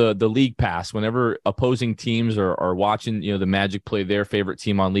the League Pass, whenever opposing teams are watching, the Magic play their favorite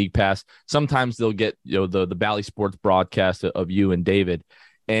team on League Pass, sometimes they'll get, the Bally Sports broadcast of you and David.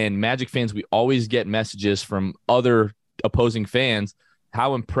 And Magic fans, we always get messages from other opposing fans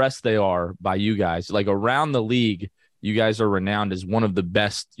how impressed they are by you guys. Like around the league, you guys are renowned as one of the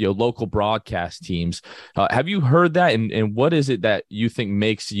best, local broadcast teams. Have you heard that? And what is it that you think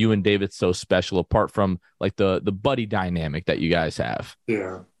makes you and David so special, apart from like the buddy dynamic that you guys have?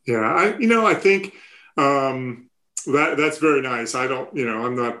 Yeah. I think that's very nice. I don't,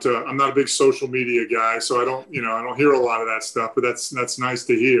 I'm not a big social media guy, so I don't hear a lot of that stuff. But that's nice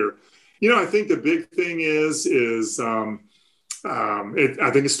to hear. I think the big thing is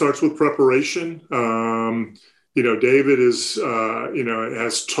I think it starts with preparation. David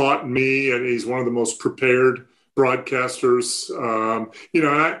has taught me, and he's one of the most prepared broadcasters.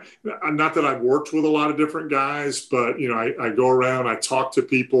 Not that I've worked with a lot of different guys, but, I go around, I talk to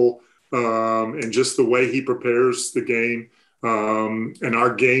people, and just the way he prepares the game, and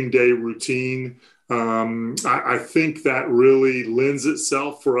our game day routine. I think that really lends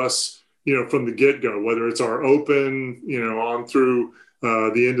itself for us, from the get-go, whether it's our open, on through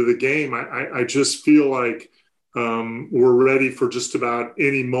the end of the game. I just feel like we're ready for just about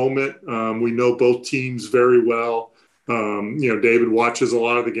any moment. We know both teams very well. David watches a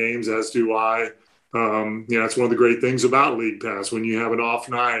lot of the games, as do I. That's one of the great things about League Pass. When you have an off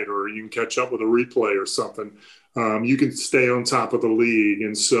night or you can catch up with a replay or something, you can stay on top of the league.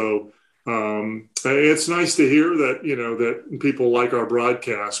 And so It's nice to hear that, that people like our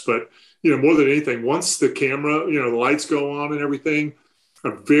broadcast, but, more than anything, once the camera, the lights go on and everything, I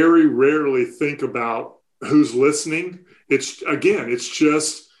very rarely think about who's listening. It's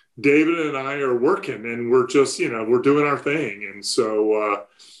just David and I are working, and we're just, we're doing our thing. And so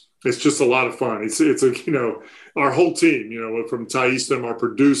it's just a lot of fun. It's our whole team, from Thaistam, our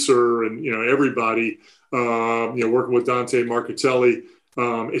producer, and, everybody, working with Dante Marcatelli.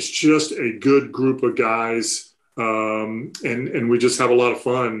 It's just a good group of guys. And we just have a lot of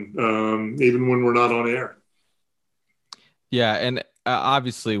fun, even when we're not on air. Yeah. And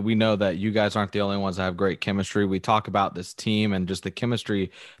obviously we know that you guys aren't the only ones that have great chemistry. We talk about this team and just the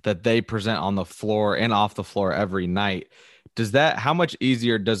chemistry that they present on the floor and off the floor every night. How much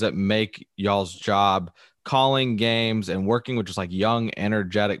easier does it make y'all's job calling games and working with just like young,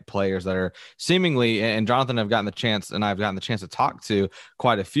 energetic players that are seemingly, and Jonathan I've gotten the chance to talk to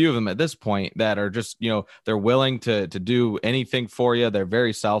quite a few of them at this point, that are just, they're willing to do anything for you. They're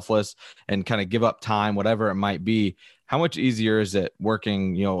very selfless and kind of give up time, whatever it might be. How much easier is it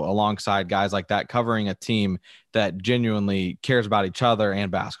working, alongside guys like that, covering a team that genuinely cares about each other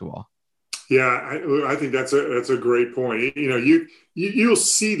and basketball? Yeah, I think that's a great point. You'll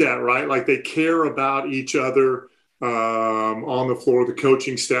see that, right? Like they care about each other on the floor. The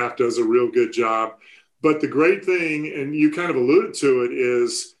coaching staff does a real good job. But the great thing, and you kind of alluded to it,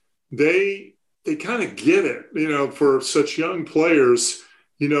 is they kind of get it. For such young players,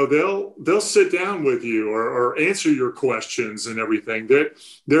 they'll sit down with you or answer your questions and everything.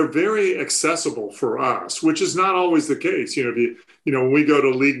 They're very accessible for us, which is not always the case. When we go to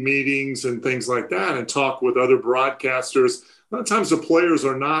league meetings and things like that and talk with other broadcasters, a lot of times the players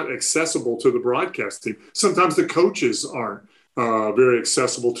are not accessible to the broadcast team. Sometimes the coaches aren't very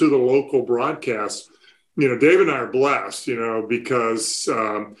accessible to the local broadcast. Dave and I are blessed, because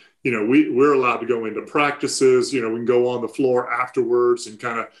we're allowed to go into practices. We can go on the floor afterwards and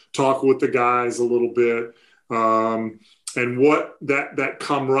kind of talk with the guys a little bit. And what that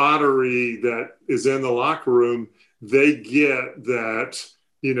camaraderie that is in the locker room, they get that,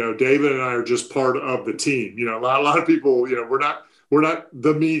 David and I are just part of the team. A lot of people, we're not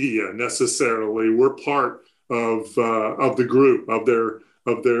the media necessarily. We're part of the group,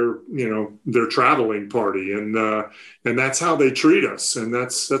 of their traveling party. And that's how they treat us. And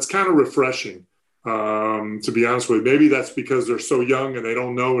that's kind of refreshing, to be honest with you. Maybe that's because they're so young and they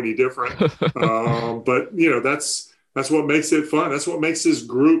don't know any different. But that's what makes it fun. That's what makes this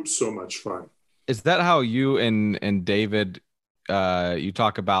group so much fun. Is that how you and David, you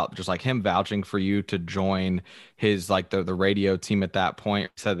talk about just like him vouching for you to join his, like the radio team at that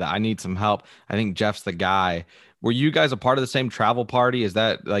point, said that I need some help. I think Jeff's the guy. Were you guys a part of the same travel party? Is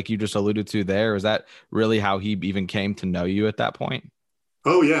that, like you just alluded to there, is that really how he even came to know you at that point?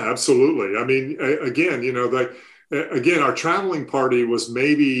 Oh yeah, absolutely. I mean, again, our traveling party was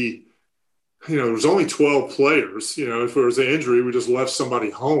maybe, there was only 12 players. If there was an injury, we just left somebody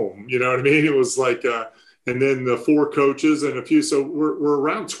home. You know what I mean? It was like, and then the 4 coaches and a few. So we're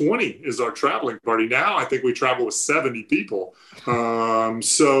around 20 is our traveling party. Now I think we travel with 70 people.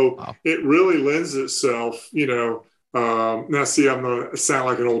 So wow. It really lends itself, now see, I'm going to sound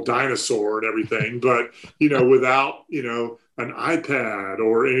like an old dinosaur and everything, but, without, an iPad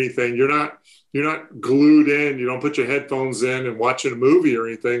or anything, you're not glued in. You don't put your headphones in and watching a movie or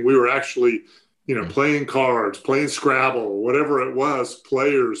anything. We were actually, playing cards, playing Scrabble, whatever it was,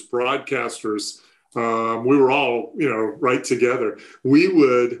 players, broadcasters. We were all, right together. We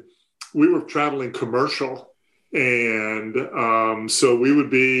were traveling commercial. And so we would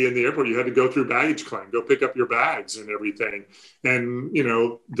be in the airport. You had to go through baggage claim, go pick up your bags and everything. And,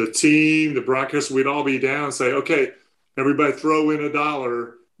 the team, the broadcast, we'd all be down and say, okay, everybody throw in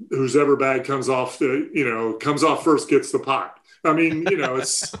 $1. Whoever bag comes off first gets the pot. I mean,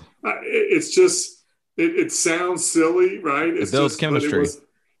 it's just, it sounds silly, right? It builds chemistry.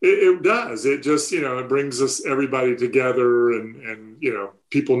 It does. It just, it brings us everybody together and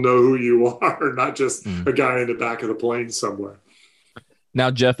people know who you are, not just a guy in the back of the plane somewhere. Now,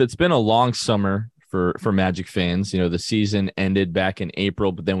 Jeff, it's been a long summer for Magic fans. The season ended back in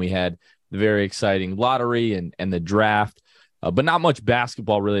April, but then we had the very exciting lottery and the draft, but not much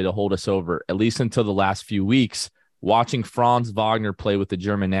basketball really to hold us over, at least until the last few weeks. Watching Franz Wagner play with the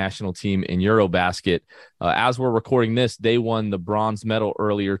German national team in Eurobasket. As we're recording this, they won the bronze medal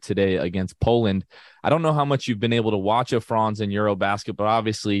earlier today against Poland. I don't know how much you've been able to watch of Franz in Eurobasket, but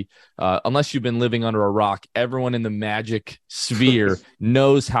obviously, unless you've been living under a rock, everyone in the Magic sphere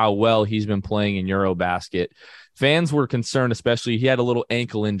knows how well he's been playing in Eurobasket. Fans were concerned, especially he had a little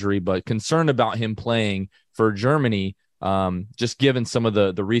ankle injury, but concerned about him playing for Germany just given some of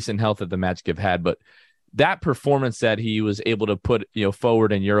the recent health that the Magic have had. But that performance that he was able to put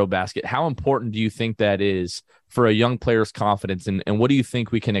forward in Eurobasket, how important do you think that is for a young player's confidence? And what do you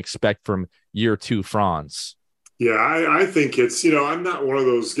think we can expect from year 2 Franz? Yeah, I think it's, I'm not one of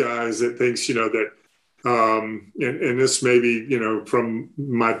those guys that thinks, that, and this may be, from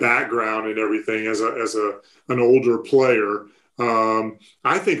my background and everything as an older player.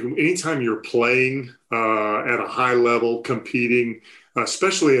 I think anytime you're playing at a high level, competing,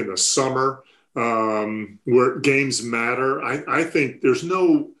 especially in the summer, where games matter, I think there's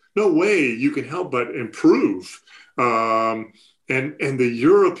no way you can help but improve. And the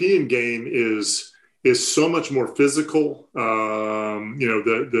European game is so much more physical. The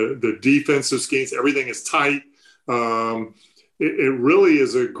defensive schemes, everything is tight. It really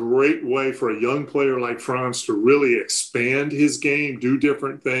is a great way for a young player like Franz to really expand his game, do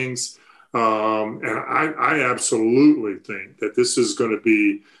different things. And I absolutely think that this is going to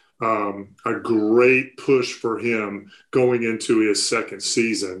be a great push for him going into his second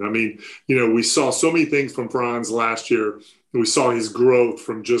season. I mean, we saw so many things from Franz last year. We saw his growth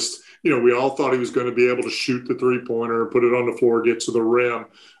from just, we all thought he was going to be able to shoot the three-pointer, put it on the floor, get to the rim.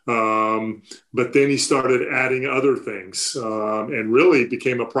 But then he started adding other things and really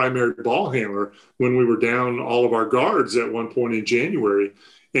became a primary ball handler when we were down all of our guards at one point in January.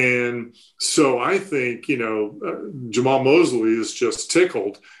 And so I think, Jamal Mosley is just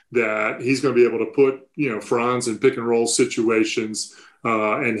tickled that he's going to be able to put, Franz in pick and roll situations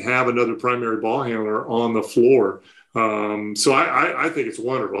and have another primary ball handler on the floor. So I think it's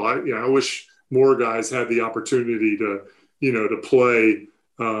wonderful. I wish more guys had the opportunity to play,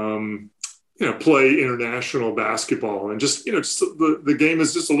 play international basketball, and just the game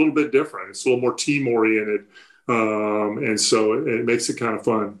is just a little bit different. It's a little more team oriented. And so it makes it kind of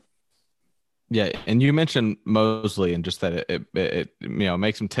fun. Yeah, and you mentioned Mosley, and just that it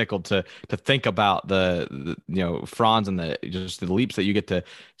makes him tickled to think about the Franz and the leaps that you get to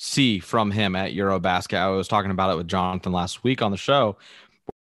see from him at Eurobasket. I was talking about it with Jonathan last week on the show.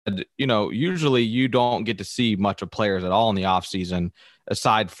 Usually you don't get to see much of players at all in the off season,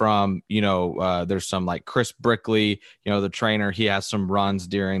 aside from, there's some like Chris Brickley, the trainer, he has some runs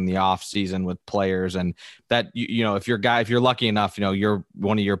during the off season with players, and that, if you're lucky enough, you're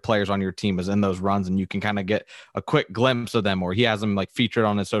one of your players on your team is in those runs, and you can kind of get a quick glimpse of them, or he has them like featured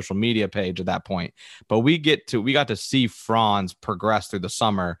on his social media page at that point. But we got to see Franz progress through the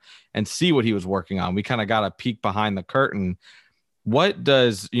summer and see what he was working on. We kind of got a peek behind the curtain. What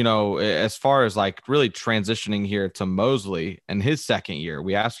does, as far as like really transitioning here to Mosley in his second year,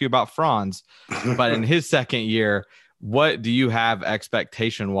 we asked you about Franz, but in his second year, what do you have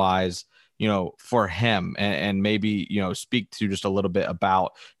expectation wise, for him, and maybe, speak to just a little bit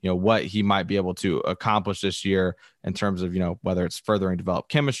about, what he might be able to accomplish this year in terms of, whether it's furthering develop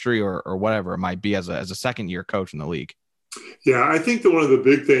chemistry or whatever it might be as a second year coach in the league? Yeah, I think that one of the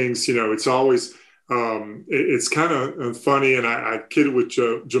big things, it's always, it's kind of funny, and I kidded with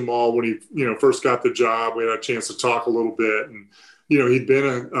Jamal when he first got the job. We had a chance to talk a little bit, and he'd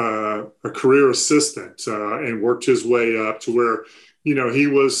been a career assistant and worked his way up to where he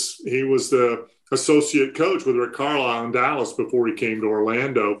was the associate coach with Rick Carlisle in Dallas before he came to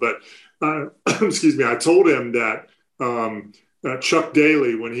Orlando. But excuse me, I told him that Chuck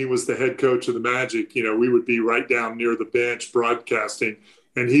Daly, when he was the head coach of the Magic, we would be right down near the bench broadcasting.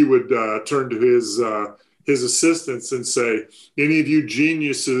 And he would turn to his assistants and say, "Any of you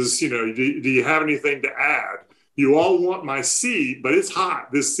geniuses, do you have anything to add? You all want my seat, but it's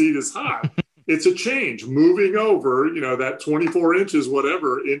hot. This seat is hot. It's a change. Moving over, that 24 inches,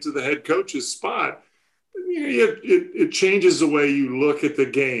 whatever, into the head coach's spot. It changes the way you look at the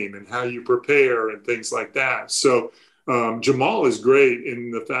game and how you prepare and things like that." So Jamal is great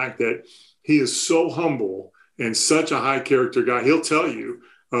in the fact that he is so humble and such a high character guy. He'll tell you,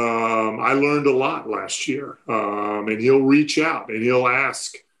 I learned a lot last year, and he'll reach out and he'll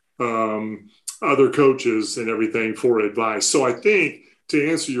ask other coaches and everything for advice. So I think, to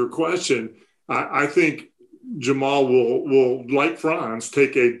answer your question, I think Jamal will, like Franz,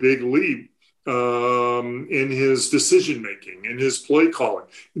 take a big leap in his decision-making, in his play calling.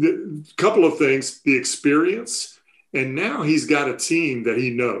 A couple of things, the experience, and now he's got a team that he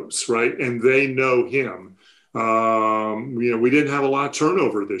knows, right? And they know him. We didn't have a lot of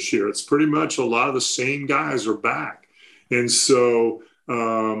turnover this year. It's pretty much a lot of the same guys are back. And so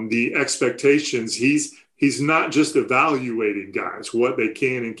the expectations, he's not just evaluating guys, what they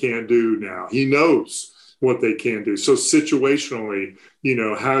can and can't do now. He knows what they can do. So situationally,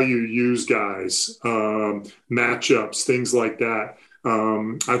 how you use guys, matchups, things like that.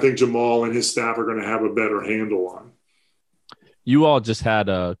 I think Jamal and his staff are going to have a better handle on. You all just had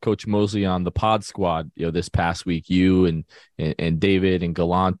Coach Mosley on the pod squad, this past week. You and David and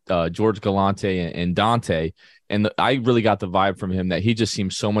George Galante and Dante, and I really got the vibe from him that he just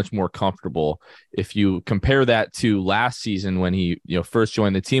seems so much more comfortable. If you compare that to last season when he first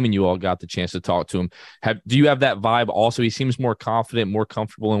joined the team and you all got the chance to talk to him, do you have that vibe also? He seems more confident, more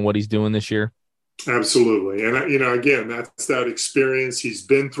comfortable in what he's doing this year. Absolutely, and again, that's that experience. He's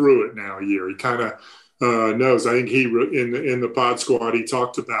been through it now a year. He kind of knows. I think he in the pod squad he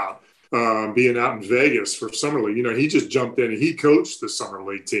talked about being out in Vegas for summer league. He just jumped in and he coached the summer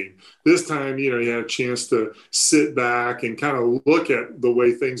league team. This time, he had a chance to sit back and kind of look at the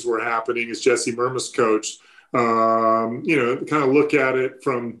way things were happening as Jesse Murmas coached. Kind of look at it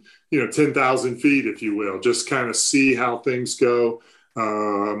from 10,000 feet, if you will, just kind of see how things go.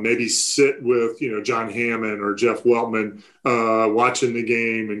 Maybe sit with John Hammond or Jeff Weltman watching the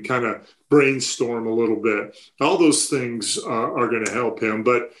game and kind of brainstorm a little bit. All those things are going to help him.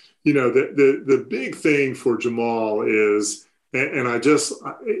 But the big thing for Jamal is,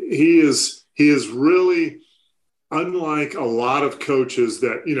 he is really unlike a lot of coaches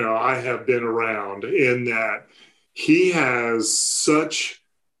that I have been around, in that he has such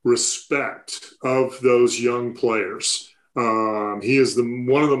respect of those young players. He is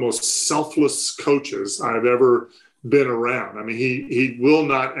one of the most selfless coaches I've ever been around. I mean, he will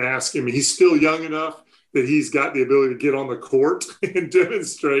not ask. I mean, he's still young enough that he's got the ability to get on the court and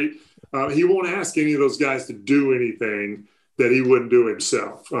demonstrate. He won't ask any of those guys to do anything that he wouldn't do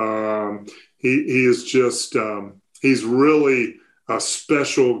himself. He is just he's really a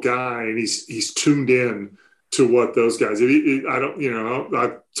special guy, and he's tuned in to what those guys.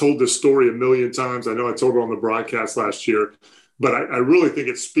 I've told this story a million times. I know I told it on the broadcast last year, but I really think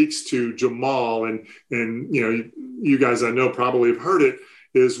it speaks to Jamal. And you guys I know probably have heard it,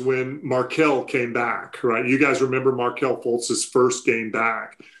 is when Markelle came back, right? You guys remember Markelle Fultz's first game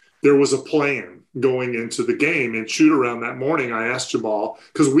back. There was a plan going into the game, and shoot around that morning, I asked Jamal,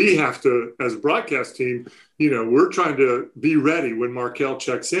 because we have to, as a broadcast team, we're trying to be ready when Markelle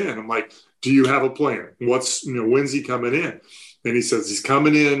checks in. I'm like, do you have a plan? When's he coming in? And he says he's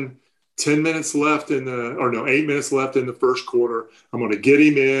coming in 8 minutes left in the first quarter. I'm going to get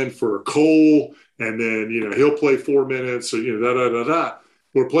him in for Cole, and then, he'll play 4 minutes. So,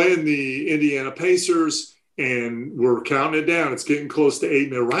 We're playing the Indiana Pacers, and we're counting it down. It's getting close to 8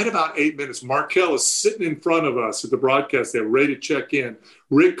 minutes. Right about 8 minutes, Markelle is sitting in front of us at the broadcast. They're ready to check in.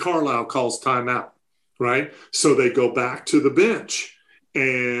 Rick Carlisle calls timeout, right? So they go back to the bench,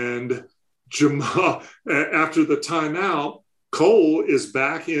 and Jamal, after the timeout, Cole is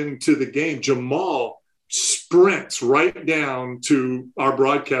back into the game. Jamal sprints right down to our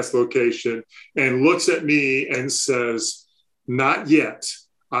broadcast location and looks at me and says, "Not yet.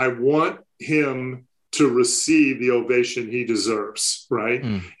 I want him to receive the ovation he deserves," right?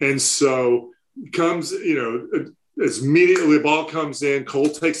 And so comes, as immediately the ball comes in, Cole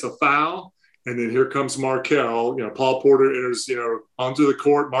takes a foul, and then here comes Markelle. Paul Porter enters, onto the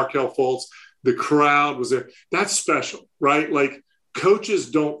court, Markelle Fultz. The crowd was there. That's special, right? Like, coaches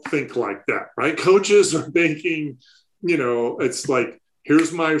don't think like that, right? Coaches are thinking, it's like,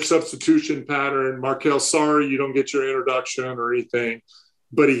 here's my substitution pattern. Markelle, sorry you don't get your introduction or anything.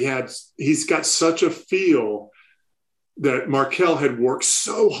 But he's got such a feel that Markelle had worked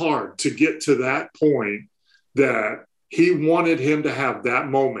so hard to get to that point that he wanted him to have that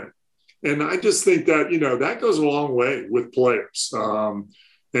moment. And I just think that, that goes a long way with players.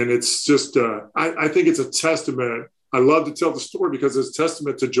 And it's just, I think it's a testament. I love to tell the story because it's a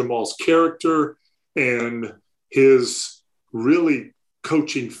testament to Jamal's character and his really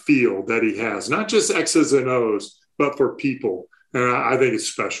coaching feel that he has, not just X's and O's, but for people. And I think it's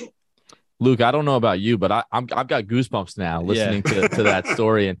special. Luke, I don't know about you, but I've got goosebumps now listening to that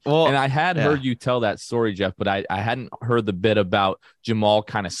story. And and I had heard you tell that story, Jeff, but I hadn't heard the bit about Jamal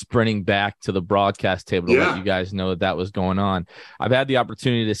kind of sprinting back to the broadcast table to let you guys know that was going on. I've had the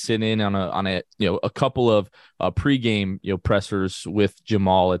opportunity to sit in on a couple of pregame pressers with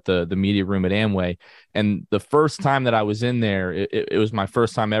Jamal at the media room at Amway. And the first time that I was in there, it was my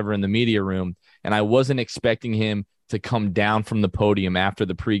first time ever in the media room, and I wasn't expecting him to come down from the podium after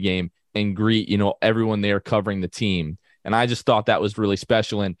the pregame and greet, everyone there covering the team. And I just thought that was really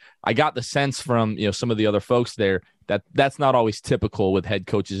special. And I got the sense from, some of the other folks there that that's not always typical with head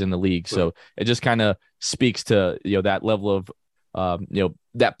coaches in the league. So it just kind of speaks to, that level of,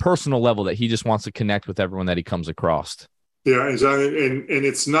 that personal level that he just wants to connect with everyone that he comes across. Yeah. And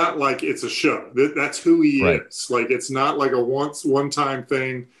it's not like it's a show. That's who he is. Like, it's not like a one-time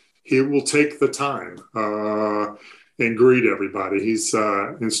thing. He will take the time, and greet everybody. It's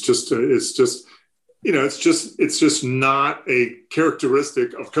just it's just not a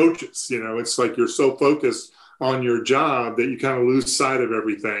characteristic of coaches. It's like you're so focused on your job that you kind of lose sight of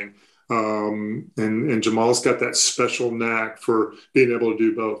everything. And Jamal's got that special knack for being able to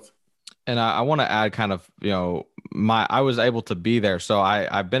do both. And I want to add kind of, I was able to be there. So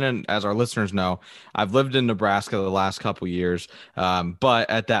I've been in, as our listeners know, I've lived in Nebraska the last couple years. But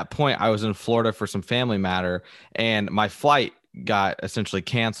at that point I was in Florida for some family matter, and my flight got essentially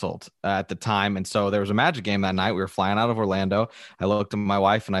canceled at the time. And so there was a Magic game that night. We were flying out of Orlando. I looked at my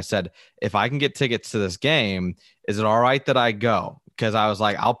wife and I said, if I can get tickets to this game, is it all right that I go? Because I was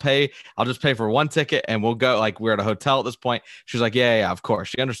like, I'll just pay for one ticket and we'll go. Like, we're at a hotel at this point. She was like, yeah, of course.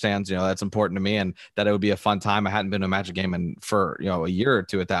 She understands, that's important to me and that it would be a fun time. I hadn't been to a Magic game for, a year or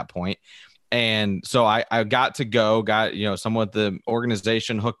two at that point. And so I got to go, someone at the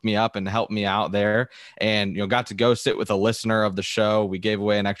organization hooked me up and helped me out there, and, got to go sit with a listener of the show. We gave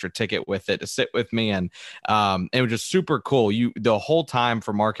away an extra ticket with it to sit with me. And it was just super cool. The whole time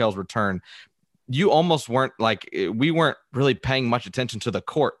for Markel's return, you almost weren't we weren't really paying much attention to the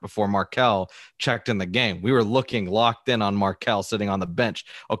court before Markel checked in the game. We were looking locked in on Markel sitting on the bench.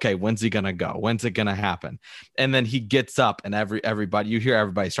 Okay, when's he going to go? When's it going to happen? And then he gets up and everybody, you hear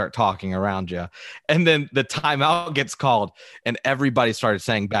everybody start talking around you. And then the timeout gets called and everybody started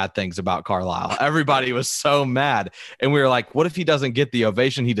saying bad things about Carlisle. Everybody was so mad. And we were like, what if he doesn't get the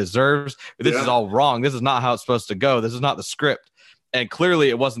ovation he deserves? This is all wrong. This is not how it's supposed to go. This is not the script. And clearly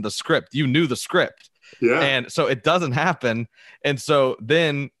it wasn't the script. You knew the script. Yeah. And so it doesn't happen. And so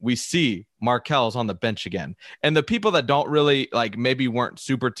then we see Markel's on the bench again. And the people that don't really maybe weren't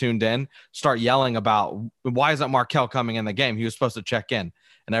super tuned in start yelling about, why isn't Markel coming in the game? He was supposed to check in.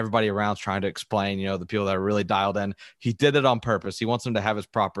 And everybody around's trying to explain, the people that are really dialed in, he did it on purpose. He wants them to have his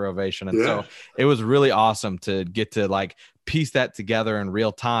proper ovation. And so it was really awesome to get to piece that together in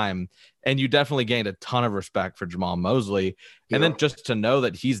real time. And you definitely gained a ton of respect for Jamal Mosley. And then just to know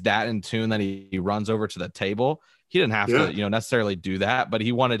that he's that in tune that he runs over to the table. He didn't have to, necessarily do that, but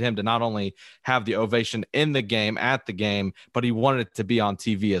he wanted him to not only have the ovation in the game, at the game, but he wanted it to be on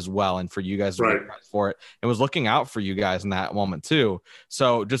TV as well. And for you guys to be for it, and was looking out for you guys in that moment too.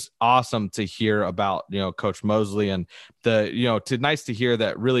 So just awesome to hear about, Coach Mosley, and nice to hear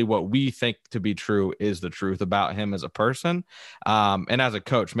that really what we think to be true is the truth about him as a person. And as a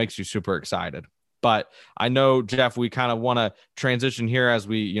coach, makes you super excited. But I know, Jeff, we kind of want to transition here as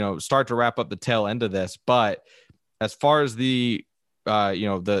we, start to wrap up the tail end of this. But as far as the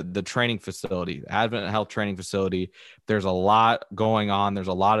training facility, Advent Health training facility, there's a lot going on. There's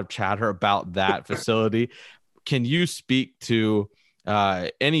a lot of chatter about that facility. Can you speak to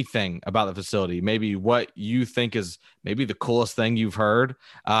anything about the facility? Maybe what you think is maybe the coolest thing you've heard,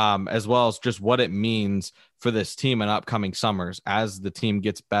 as well as just what it means for this team in upcoming summers. As the team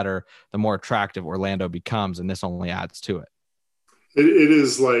gets better, the more attractive Orlando becomes, and this only adds to it. It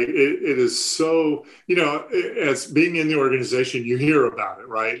is so, as being in the organization, you hear about it,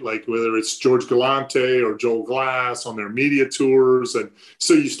 right? Like whether it's George Galante or Joel Glass on their media tours. And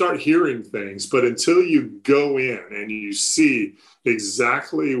so you start hearing things, but until you go in and you see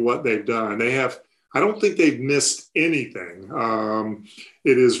exactly what they've done, I don't think they've missed anything.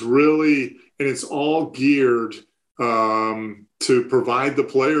 It is really, and it's all geared to provide the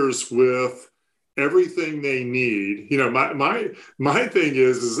players with everything they need. My thing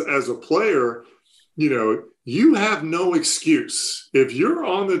is as a player, you have no excuse. If you're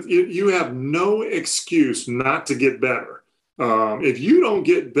you have no excuse not to get better. If you don't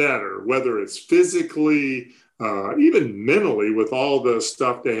get better, whether it's physically, even mentally, with all the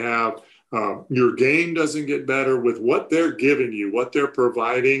stuff they have, your game doesn't get better with what they're giving you, what they're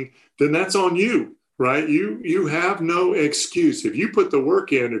providing, then that's on you. Right? You have no excuse. If you put the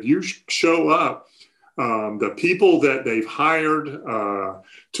work in, if you show up, the people that they've hired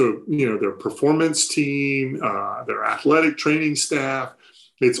to, their performance team, their athletic training staff,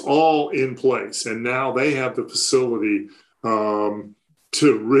 it's all in place. And now they have the facility to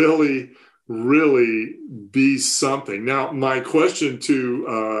really, really be something. Now, my question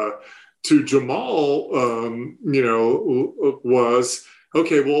to Jamal, was,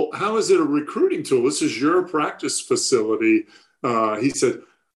 okay, well, how is it a recruiting tool? This is your practice facility. He said,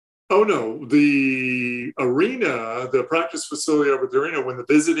 oh, no, the arena, the practice facility over at the arena, when the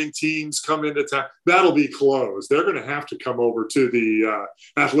visiting teams come into town, that'll be closed. They're going to have to come over to the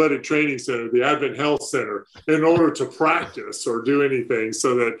athletic training center, the Advent Health Center, in order to practice or do anything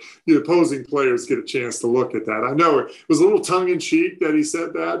so that the opposing players get a chance to look at that. I know it was a little tongue-in-cheek that he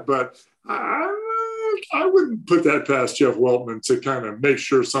said that, but I wouldn't put that past Jeff Weltman to kind of make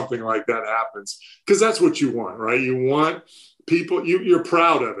sure something like that happens, because that's what you want, right? You want people, you're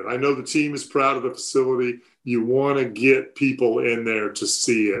proud of it. I know the team is proud of the facility. You want to get people in there to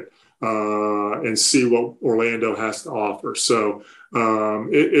see it and see what Orlando has to offer. So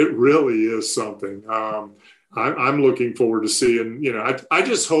it really is something. I'm looking forward to seeing, I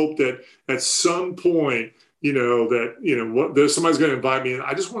just hope that at some point, somebody's going to invite me, and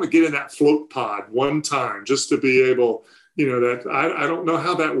I just want to get in that float pod one time just to be able, that I don't know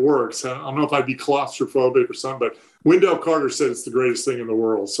how that works. I don't know if I'd be claustrophobic or something, but Wendell Carter said it's the greatest thing in the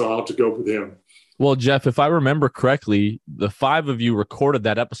world, so I'll have to go with him. Well, Jeff, if I remember correctly, the 5 of you recorded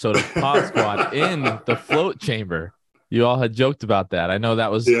that episode of Pod Squad in the float chamber. You all had joked about that. I know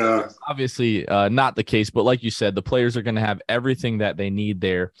that was obviously not the case, but like you said, the players are going to have everything that they need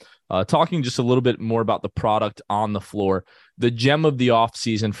there. Talking just a little bit more about the product on the floor, the gem of the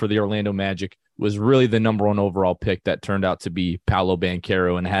offseason for the Orlando Magic was really the number 1 overall pick that turned out to be Paolo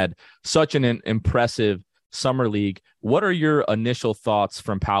Banchero and had such an impressive summer league. What are your initial thoughts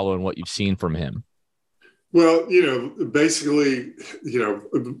from Paolo and what you've seen from him? Well, basically,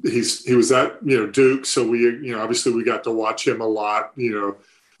 he was at, Duke. So we, obviously we got to watch him a lot, it's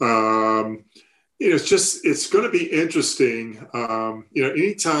going to be interesting.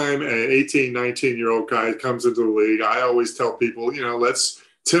 Anytime an 18, 19-year-old guy comes into the league, I always tell people, let's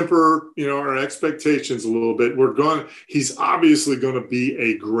temper, our expectations a little bit. He's obviously going to be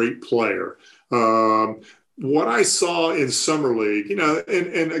a great player. What I saw in summer league,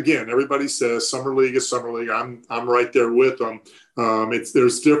 and again, everybody says summer league is summer league. I'm right there with them.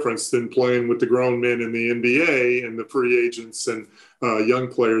 There's difference than playing with the grown men in the NBA and the free agents and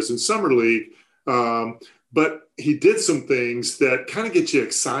young players in summer league. But he did some things that kind of get you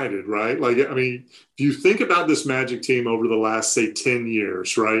excited, right? If you think about this Magic team over the last, say, 10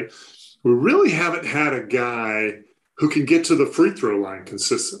 years, right? We really haven't had a guy who can get to the free throw line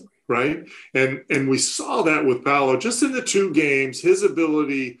consistently. Right. And we saw that with Paolo just in the 2 games, his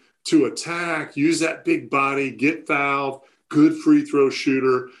ability to attack, use that big body, get fouled, good free throw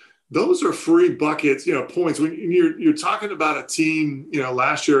shooter. Those are free buckets, points. When you're talking about a team,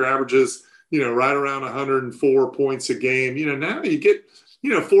 last year averages, right around 104 points a game. Now you get,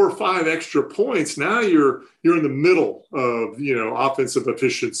 4 or 5 extra points. Now you're in the middle of, offensive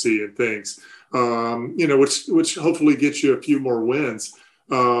efficiency and things, which hopefully gets you a few more wins.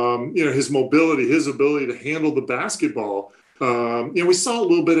 His mobility, his ability to handle the basketball. We saw a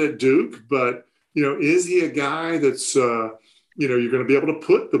little bit at Duke, but, is he a guy that's, you're going to be able to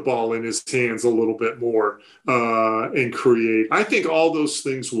put the ball in his hands a little bit more and create? I think all those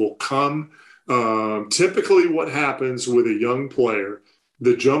things will come. Typically what happens with a young player,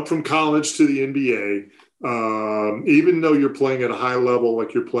 the jump from college to the NBA, even though you're playing at a high level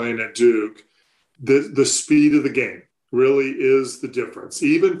like you're playing at Duke, the speed of the game really is the difference.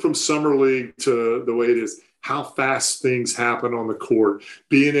 Even from summer league to the way it is, how fast things happen on the court,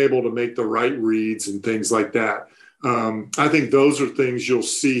 being able to make the right reads and things like that. I think those are things you'll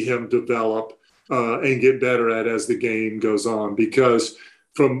see him develop and get better at as the game goes on, because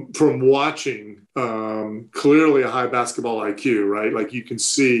from watching, clearly a high basketball IQ, right? Like you can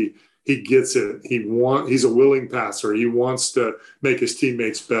see he gets it. He's a willing passer. He wants to make his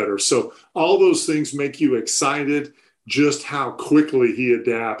teammates better. So all those things make you excited. Just how quickly he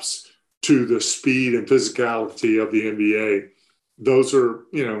adapts to the speed and physicality of the NBA. Those are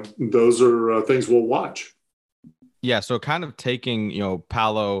things we'll watch. Yeah. So kind of taking,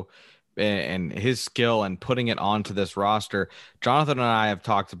 Paolo and his skill and putting it onto this roster. Jonathan and I have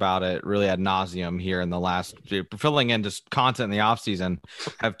talked about it really ad nauseum here in the last, filling in just content in the offseason,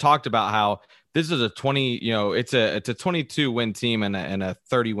 have talked about how this is a 22 win team and a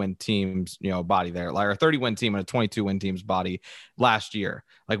 30 win team's, body there, like a 30 win team and a 22 win team's body last year.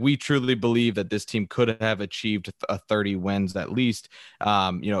 Like we truly believe that this team could have achieved a 30 wins at least,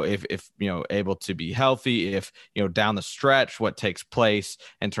 if able to be healthy, if, down the stretch, what takes place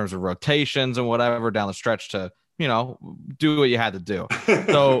in terms of rotations and whatever down the stretch to, do what you had to do.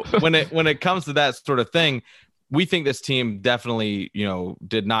 So when it comes to that sort of thing, we think this team definitely,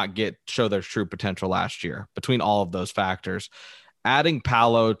 did not show their true potential last year between all of those factors. Adding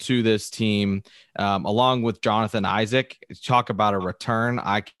Paolo to this team, along with Jonathan Isaac, talk about a return.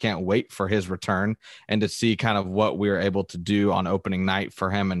 I can't wait for his return and to see kind of what we were able to do on opening night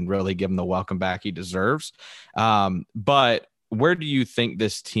for him and really give him the welcome back he deserves. But where do you think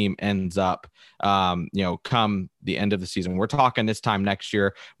this team ends up, come the end of the season? We're talking this time next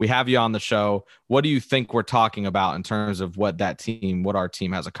year. We have you on the show. What do you think we're talking about in terms of what our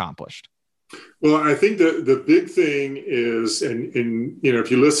team has accomplished? Well, I think the big thing is, and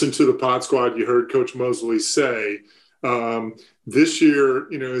if you listen to the Pod Squad, you heard Coach Mosley say, This year,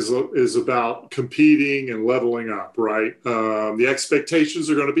 is about competing and leveling up, right? The expectations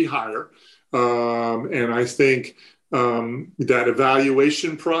are going to be higher. And I think that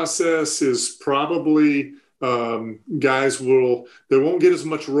evaluation process is probably guys they won't get as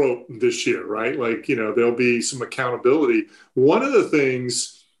much rope this year, right? Like, there'll be some accountability. One of the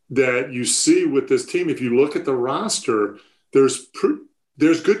things that you see with this team, if you look at the roster, there's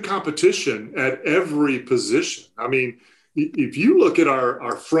good competition at every position. I mean, if you look at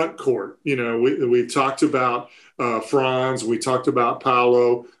our front court, we talked about Franz, we talked about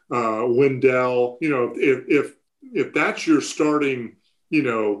Paolo, Wendell. If that's your starting,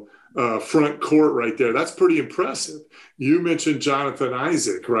 front court right there, that's pretty impressive. You mentioned Jonathan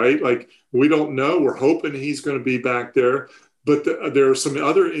Isaac, right? Like, we don't know. We're hoping he's going to be back there. But there are some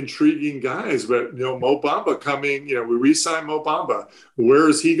other intriguing guys. But, Mo Bamba coming, we re-signed Mo Bamba. Where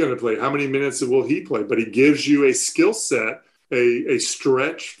is he going to play? How many minutes will he play? But he gives you a skill set, a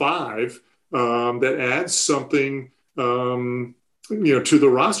stretch five that adds something, to the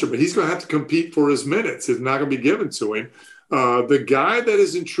roster. But he's going to have to compete for his minutes. It's not going to be given to him. The guy that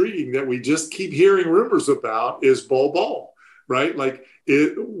is intriguing that we just keep hearing rumors about is Bol Bol, right? Like,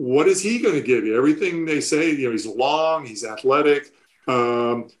 what is he going to give you? Everything they say, he's long, he's athletic.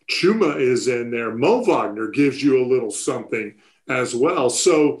 Chuma is in there. Mo Wagner gives you a little something as well.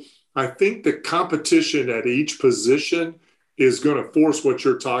 So I think the competition at each position is going to force what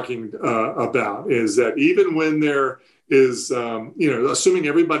you're talking about, is that even when there is, assuming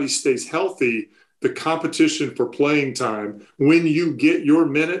everybody stays healthy, the competition for playing time, when you get your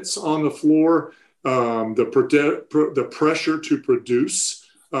minutes on the floor, the pressure to produce,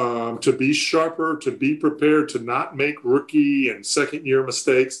 to be sharper, to be prepared, to not make rookie and second year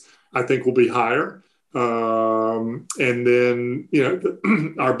mistakes, I think will be higher. And then,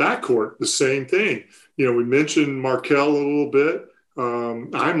 our backcourt, the same thing. We mentioned Markelle a little bit.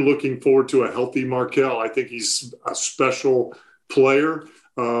 I'm looking forward to a healthy Markelle. I think he's a special player.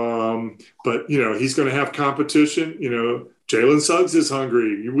 But he's going to have competition. Jalen Suggs is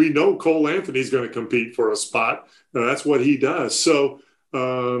hungry. We know Cole Anthony's going to compete for a spot. That's what he does. So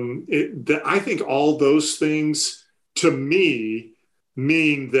I think all those things, to me,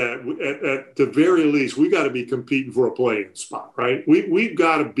 mean that at the very least, we got to be competing for a playing spot, right? We've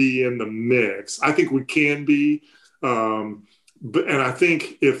got to be in the mix. I think we can be. And I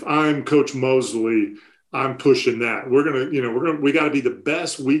think if I'm Coach Mosley, I'm pushing that. We got to be the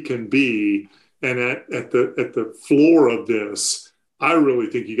best we can be. And at the floor of this, I really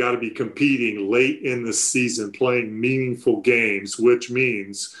think you got to be competing late in the season, playing meaningful games, which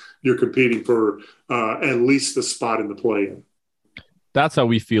means you're competing for at least the spot in the play-in. That's how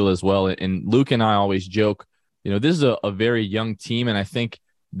we feel as well. And Luke and I always joke, this is a very young team, and I think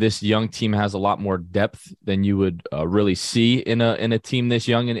this young team has a lot more depth than you would really see in a team this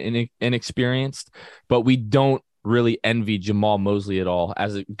young and inexperienced. But we don't really envy Jamal Mosley at all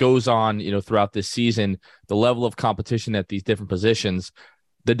as it goes on, throughout this season, the level of competition at these different positions,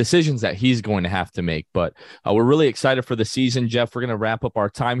 the decisions that he's going to have to make. But we're really excited for the season. Jeff, we're going to wrap up our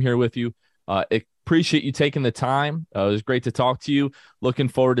time here with you. Appreciate you taking the time. It was great to talk to you. Looking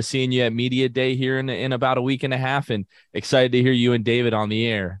forward to seeing you at Media Day here in about a week and a half, and excited to hear you and David on the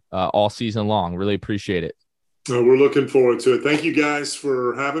air all season long. Really appreciate it. We're looking forward to it. Thank you guys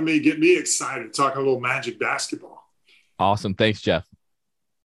for having me. Get me excited talking a little Magic basketball. Awesome. Thanks, Jeff.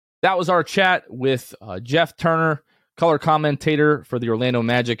 That was our chat with Jeff Turner, color commentator for the Orlando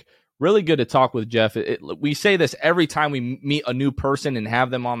Magic. Really good to talk with Jeff. We say this every time we meet a new person and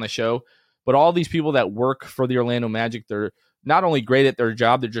have them on the show, but all these people that work for the Orlando Magic, they're not only great at their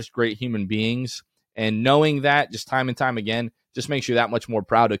job, they're just great human beings. And knowing that just time and time again just makes you that much more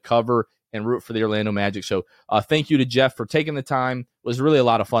proud to cover and root for the Orlando Magic. So thank you to Jeff for taking the time. It was really a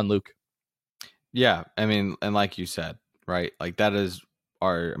lot of fun, Luke. Yeah, I mean, and like you said, right, like that is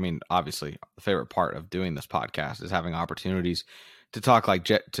obviously the favorite part of doing this podcast is having opportunities to talk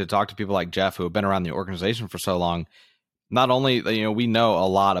to people like Jeff, who have been around the organization for so long. Not only, we know a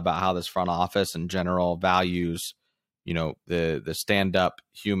lot about how this front office in general values, the stand-up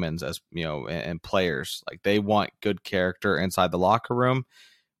humans as, and players. Like, they want good character inside the locker room.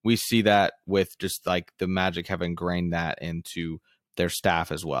 We see that with just like the Magic have ingrained that into their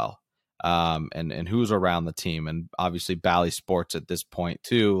staff as well. And who's around the team, and obviously Bally Sports at this point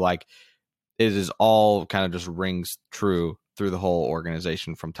too. Like, it is all kind of just rings true through the whole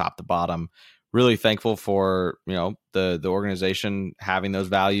organization from top to bottom. Really thankful for, the organization having those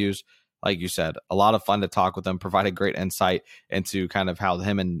values. Like you said, a lot of fun to talk with them, provided great insight into kind of how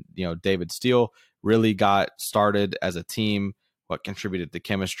him and, David Steele really got started as a team, what contributed to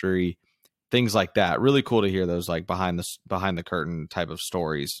chemistry. things like that. Really cool to hear those like behind the curtain type of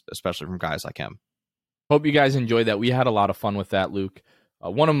stories, especially from guys like him. Hope you guys enjoyed that. We had a lot of fun with that, Luke.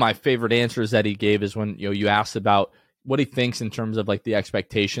 One of my favorite answers that he gave is when you asked about what he thinks in terms of like the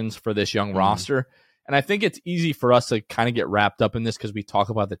expectations for this young roster. And I think it's easy for us to kind of get wrapped up in this because we talk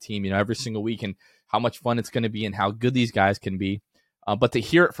about the team, every single week and how much fun it's going to be and how good these guys can be. But to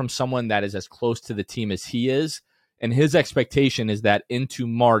hear it from someone that is as close to the team as he is, and his expectation is that into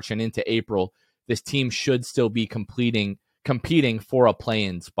March and into April, this team should still be competing for a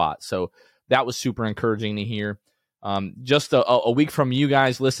play-in spot. So that was super encouraging to hear. Just a week from you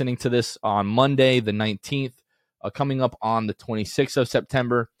guys listening to this on Monday, the 19th, coming up on the 26th of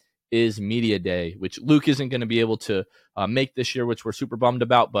September is Media Day, which Luke isn't going to be able to make this year, which we're super bummed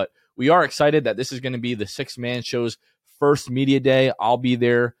about. But we are excited that this is going to be the Sixth Man Show's first Media Day. I'll be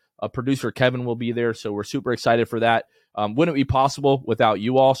there. Producer Kevin will be there. So we're super excited for that. Wouldn't be possible without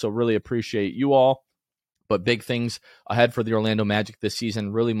you all. So really appreciate you all. But big things ahead for the Orlando Magic this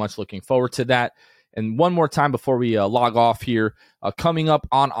season. Really much looking forward to that. And one more time before we log off here, coming up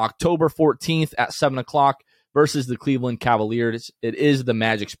on October 14th at 7 o'clock versus the Cleveland Cavaliers. It is the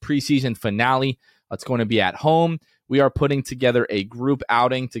Magic's preseason finale. It's going to be at home. We are putting together a group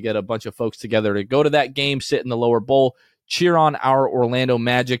outing to get a bunch of folks together to go to that game, sit in the lower bowl, cheer on our Orlando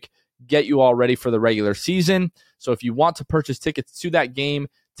Magic, get you all ready for the regular season. So if you want to purchase tickets to that game,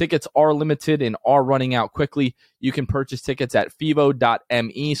 tickets are limited and are running out quickly. You can purchase tickets at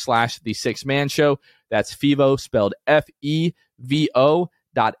fevo.me/The Sixth Man Show. That's Fevo, spelled FEVO.me/The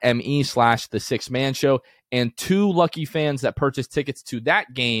Sixth Man Show. And 2 lucky fans that purchase tickets to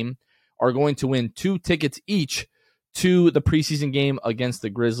that game are going to win 2 tickets each to the preseason game against the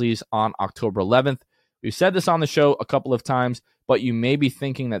Grizzlies on October 11th. We've said this on the show a couple of times, but you may be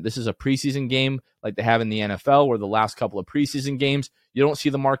thinking that this is a preseason game like they have in the NFL, where the last couple of preseason games, you don't see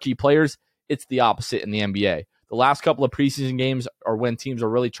the marquee players. It's the opposite in the NBA. The last couple of preseason games are when teams are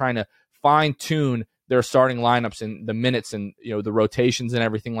really trying to fine-tune their starting lineups and the minutes and the rotations and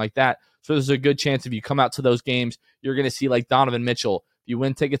everything like that. So there's a good chance if you come out to those games, you're going to see like Donovan Mitchell. If you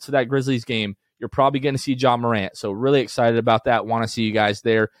win tickets to that Grizzlies game, you're probably going to see John Morant. So really excited about that. Want to see you guys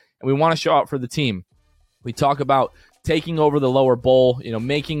there. And we want to show out for the team. We talk about taking over the lower bowl,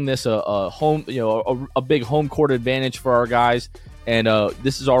 making this a home, a big home court advantage for our guys. And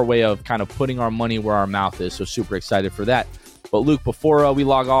this is our way of kind of putting our money where our mouth is. So super excited for that. But Luke, before we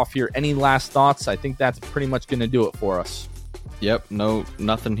log off here, any last thoughts? I think that's pretty much going to do it for us. Yep. No,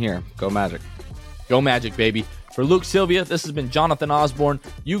 nothing here. Go Magic. Go Magic, baby. For Luke Sylvia, this has been Jonathan Osborne.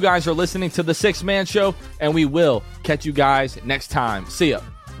 You guys are listening to The Sixth Man Show, and we will catch you guys next time. See ya.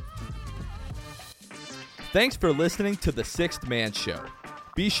 Thanks for listening to The Sixth Man Show.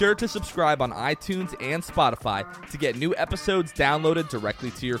 Be sure to subscribe on iTunes and Spotify to get new episodes downloaded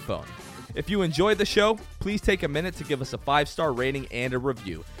directly to your phone. If you enjoyed the show, please take a minute to give us a 5-star rating and a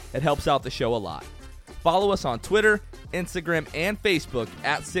review. It helps out the show a lot. Follow us on Twitter, Instagram, and Facebook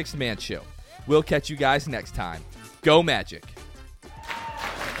at Sixth Man Show. We'll catch you guys next time. Go Magic!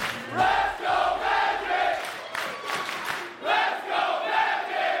 Let's go Magic! Let's go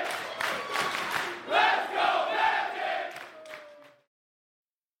Magic! Let's go Magic!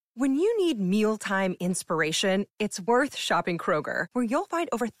 When you need mealtime inspiration, it's worth shopping Kroger, where you'll find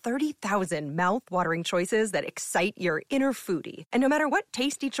over 30,000 mouth-watering choices that excite your inner foodie. And no matter what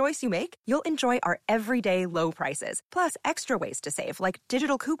tasty choice you make, you'll enjoy our everyday low prices, plus extra ways to save, like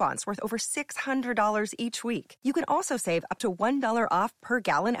digital coupons worth over $600 each week. You can also save up to $1 off per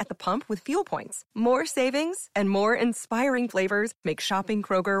gallon at the pump with fuel points. More savings and more inspiring flavors make shopping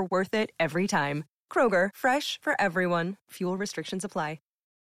Kroger worth it every time. Kroger, fresh for everyone. Fuel restrictions apply.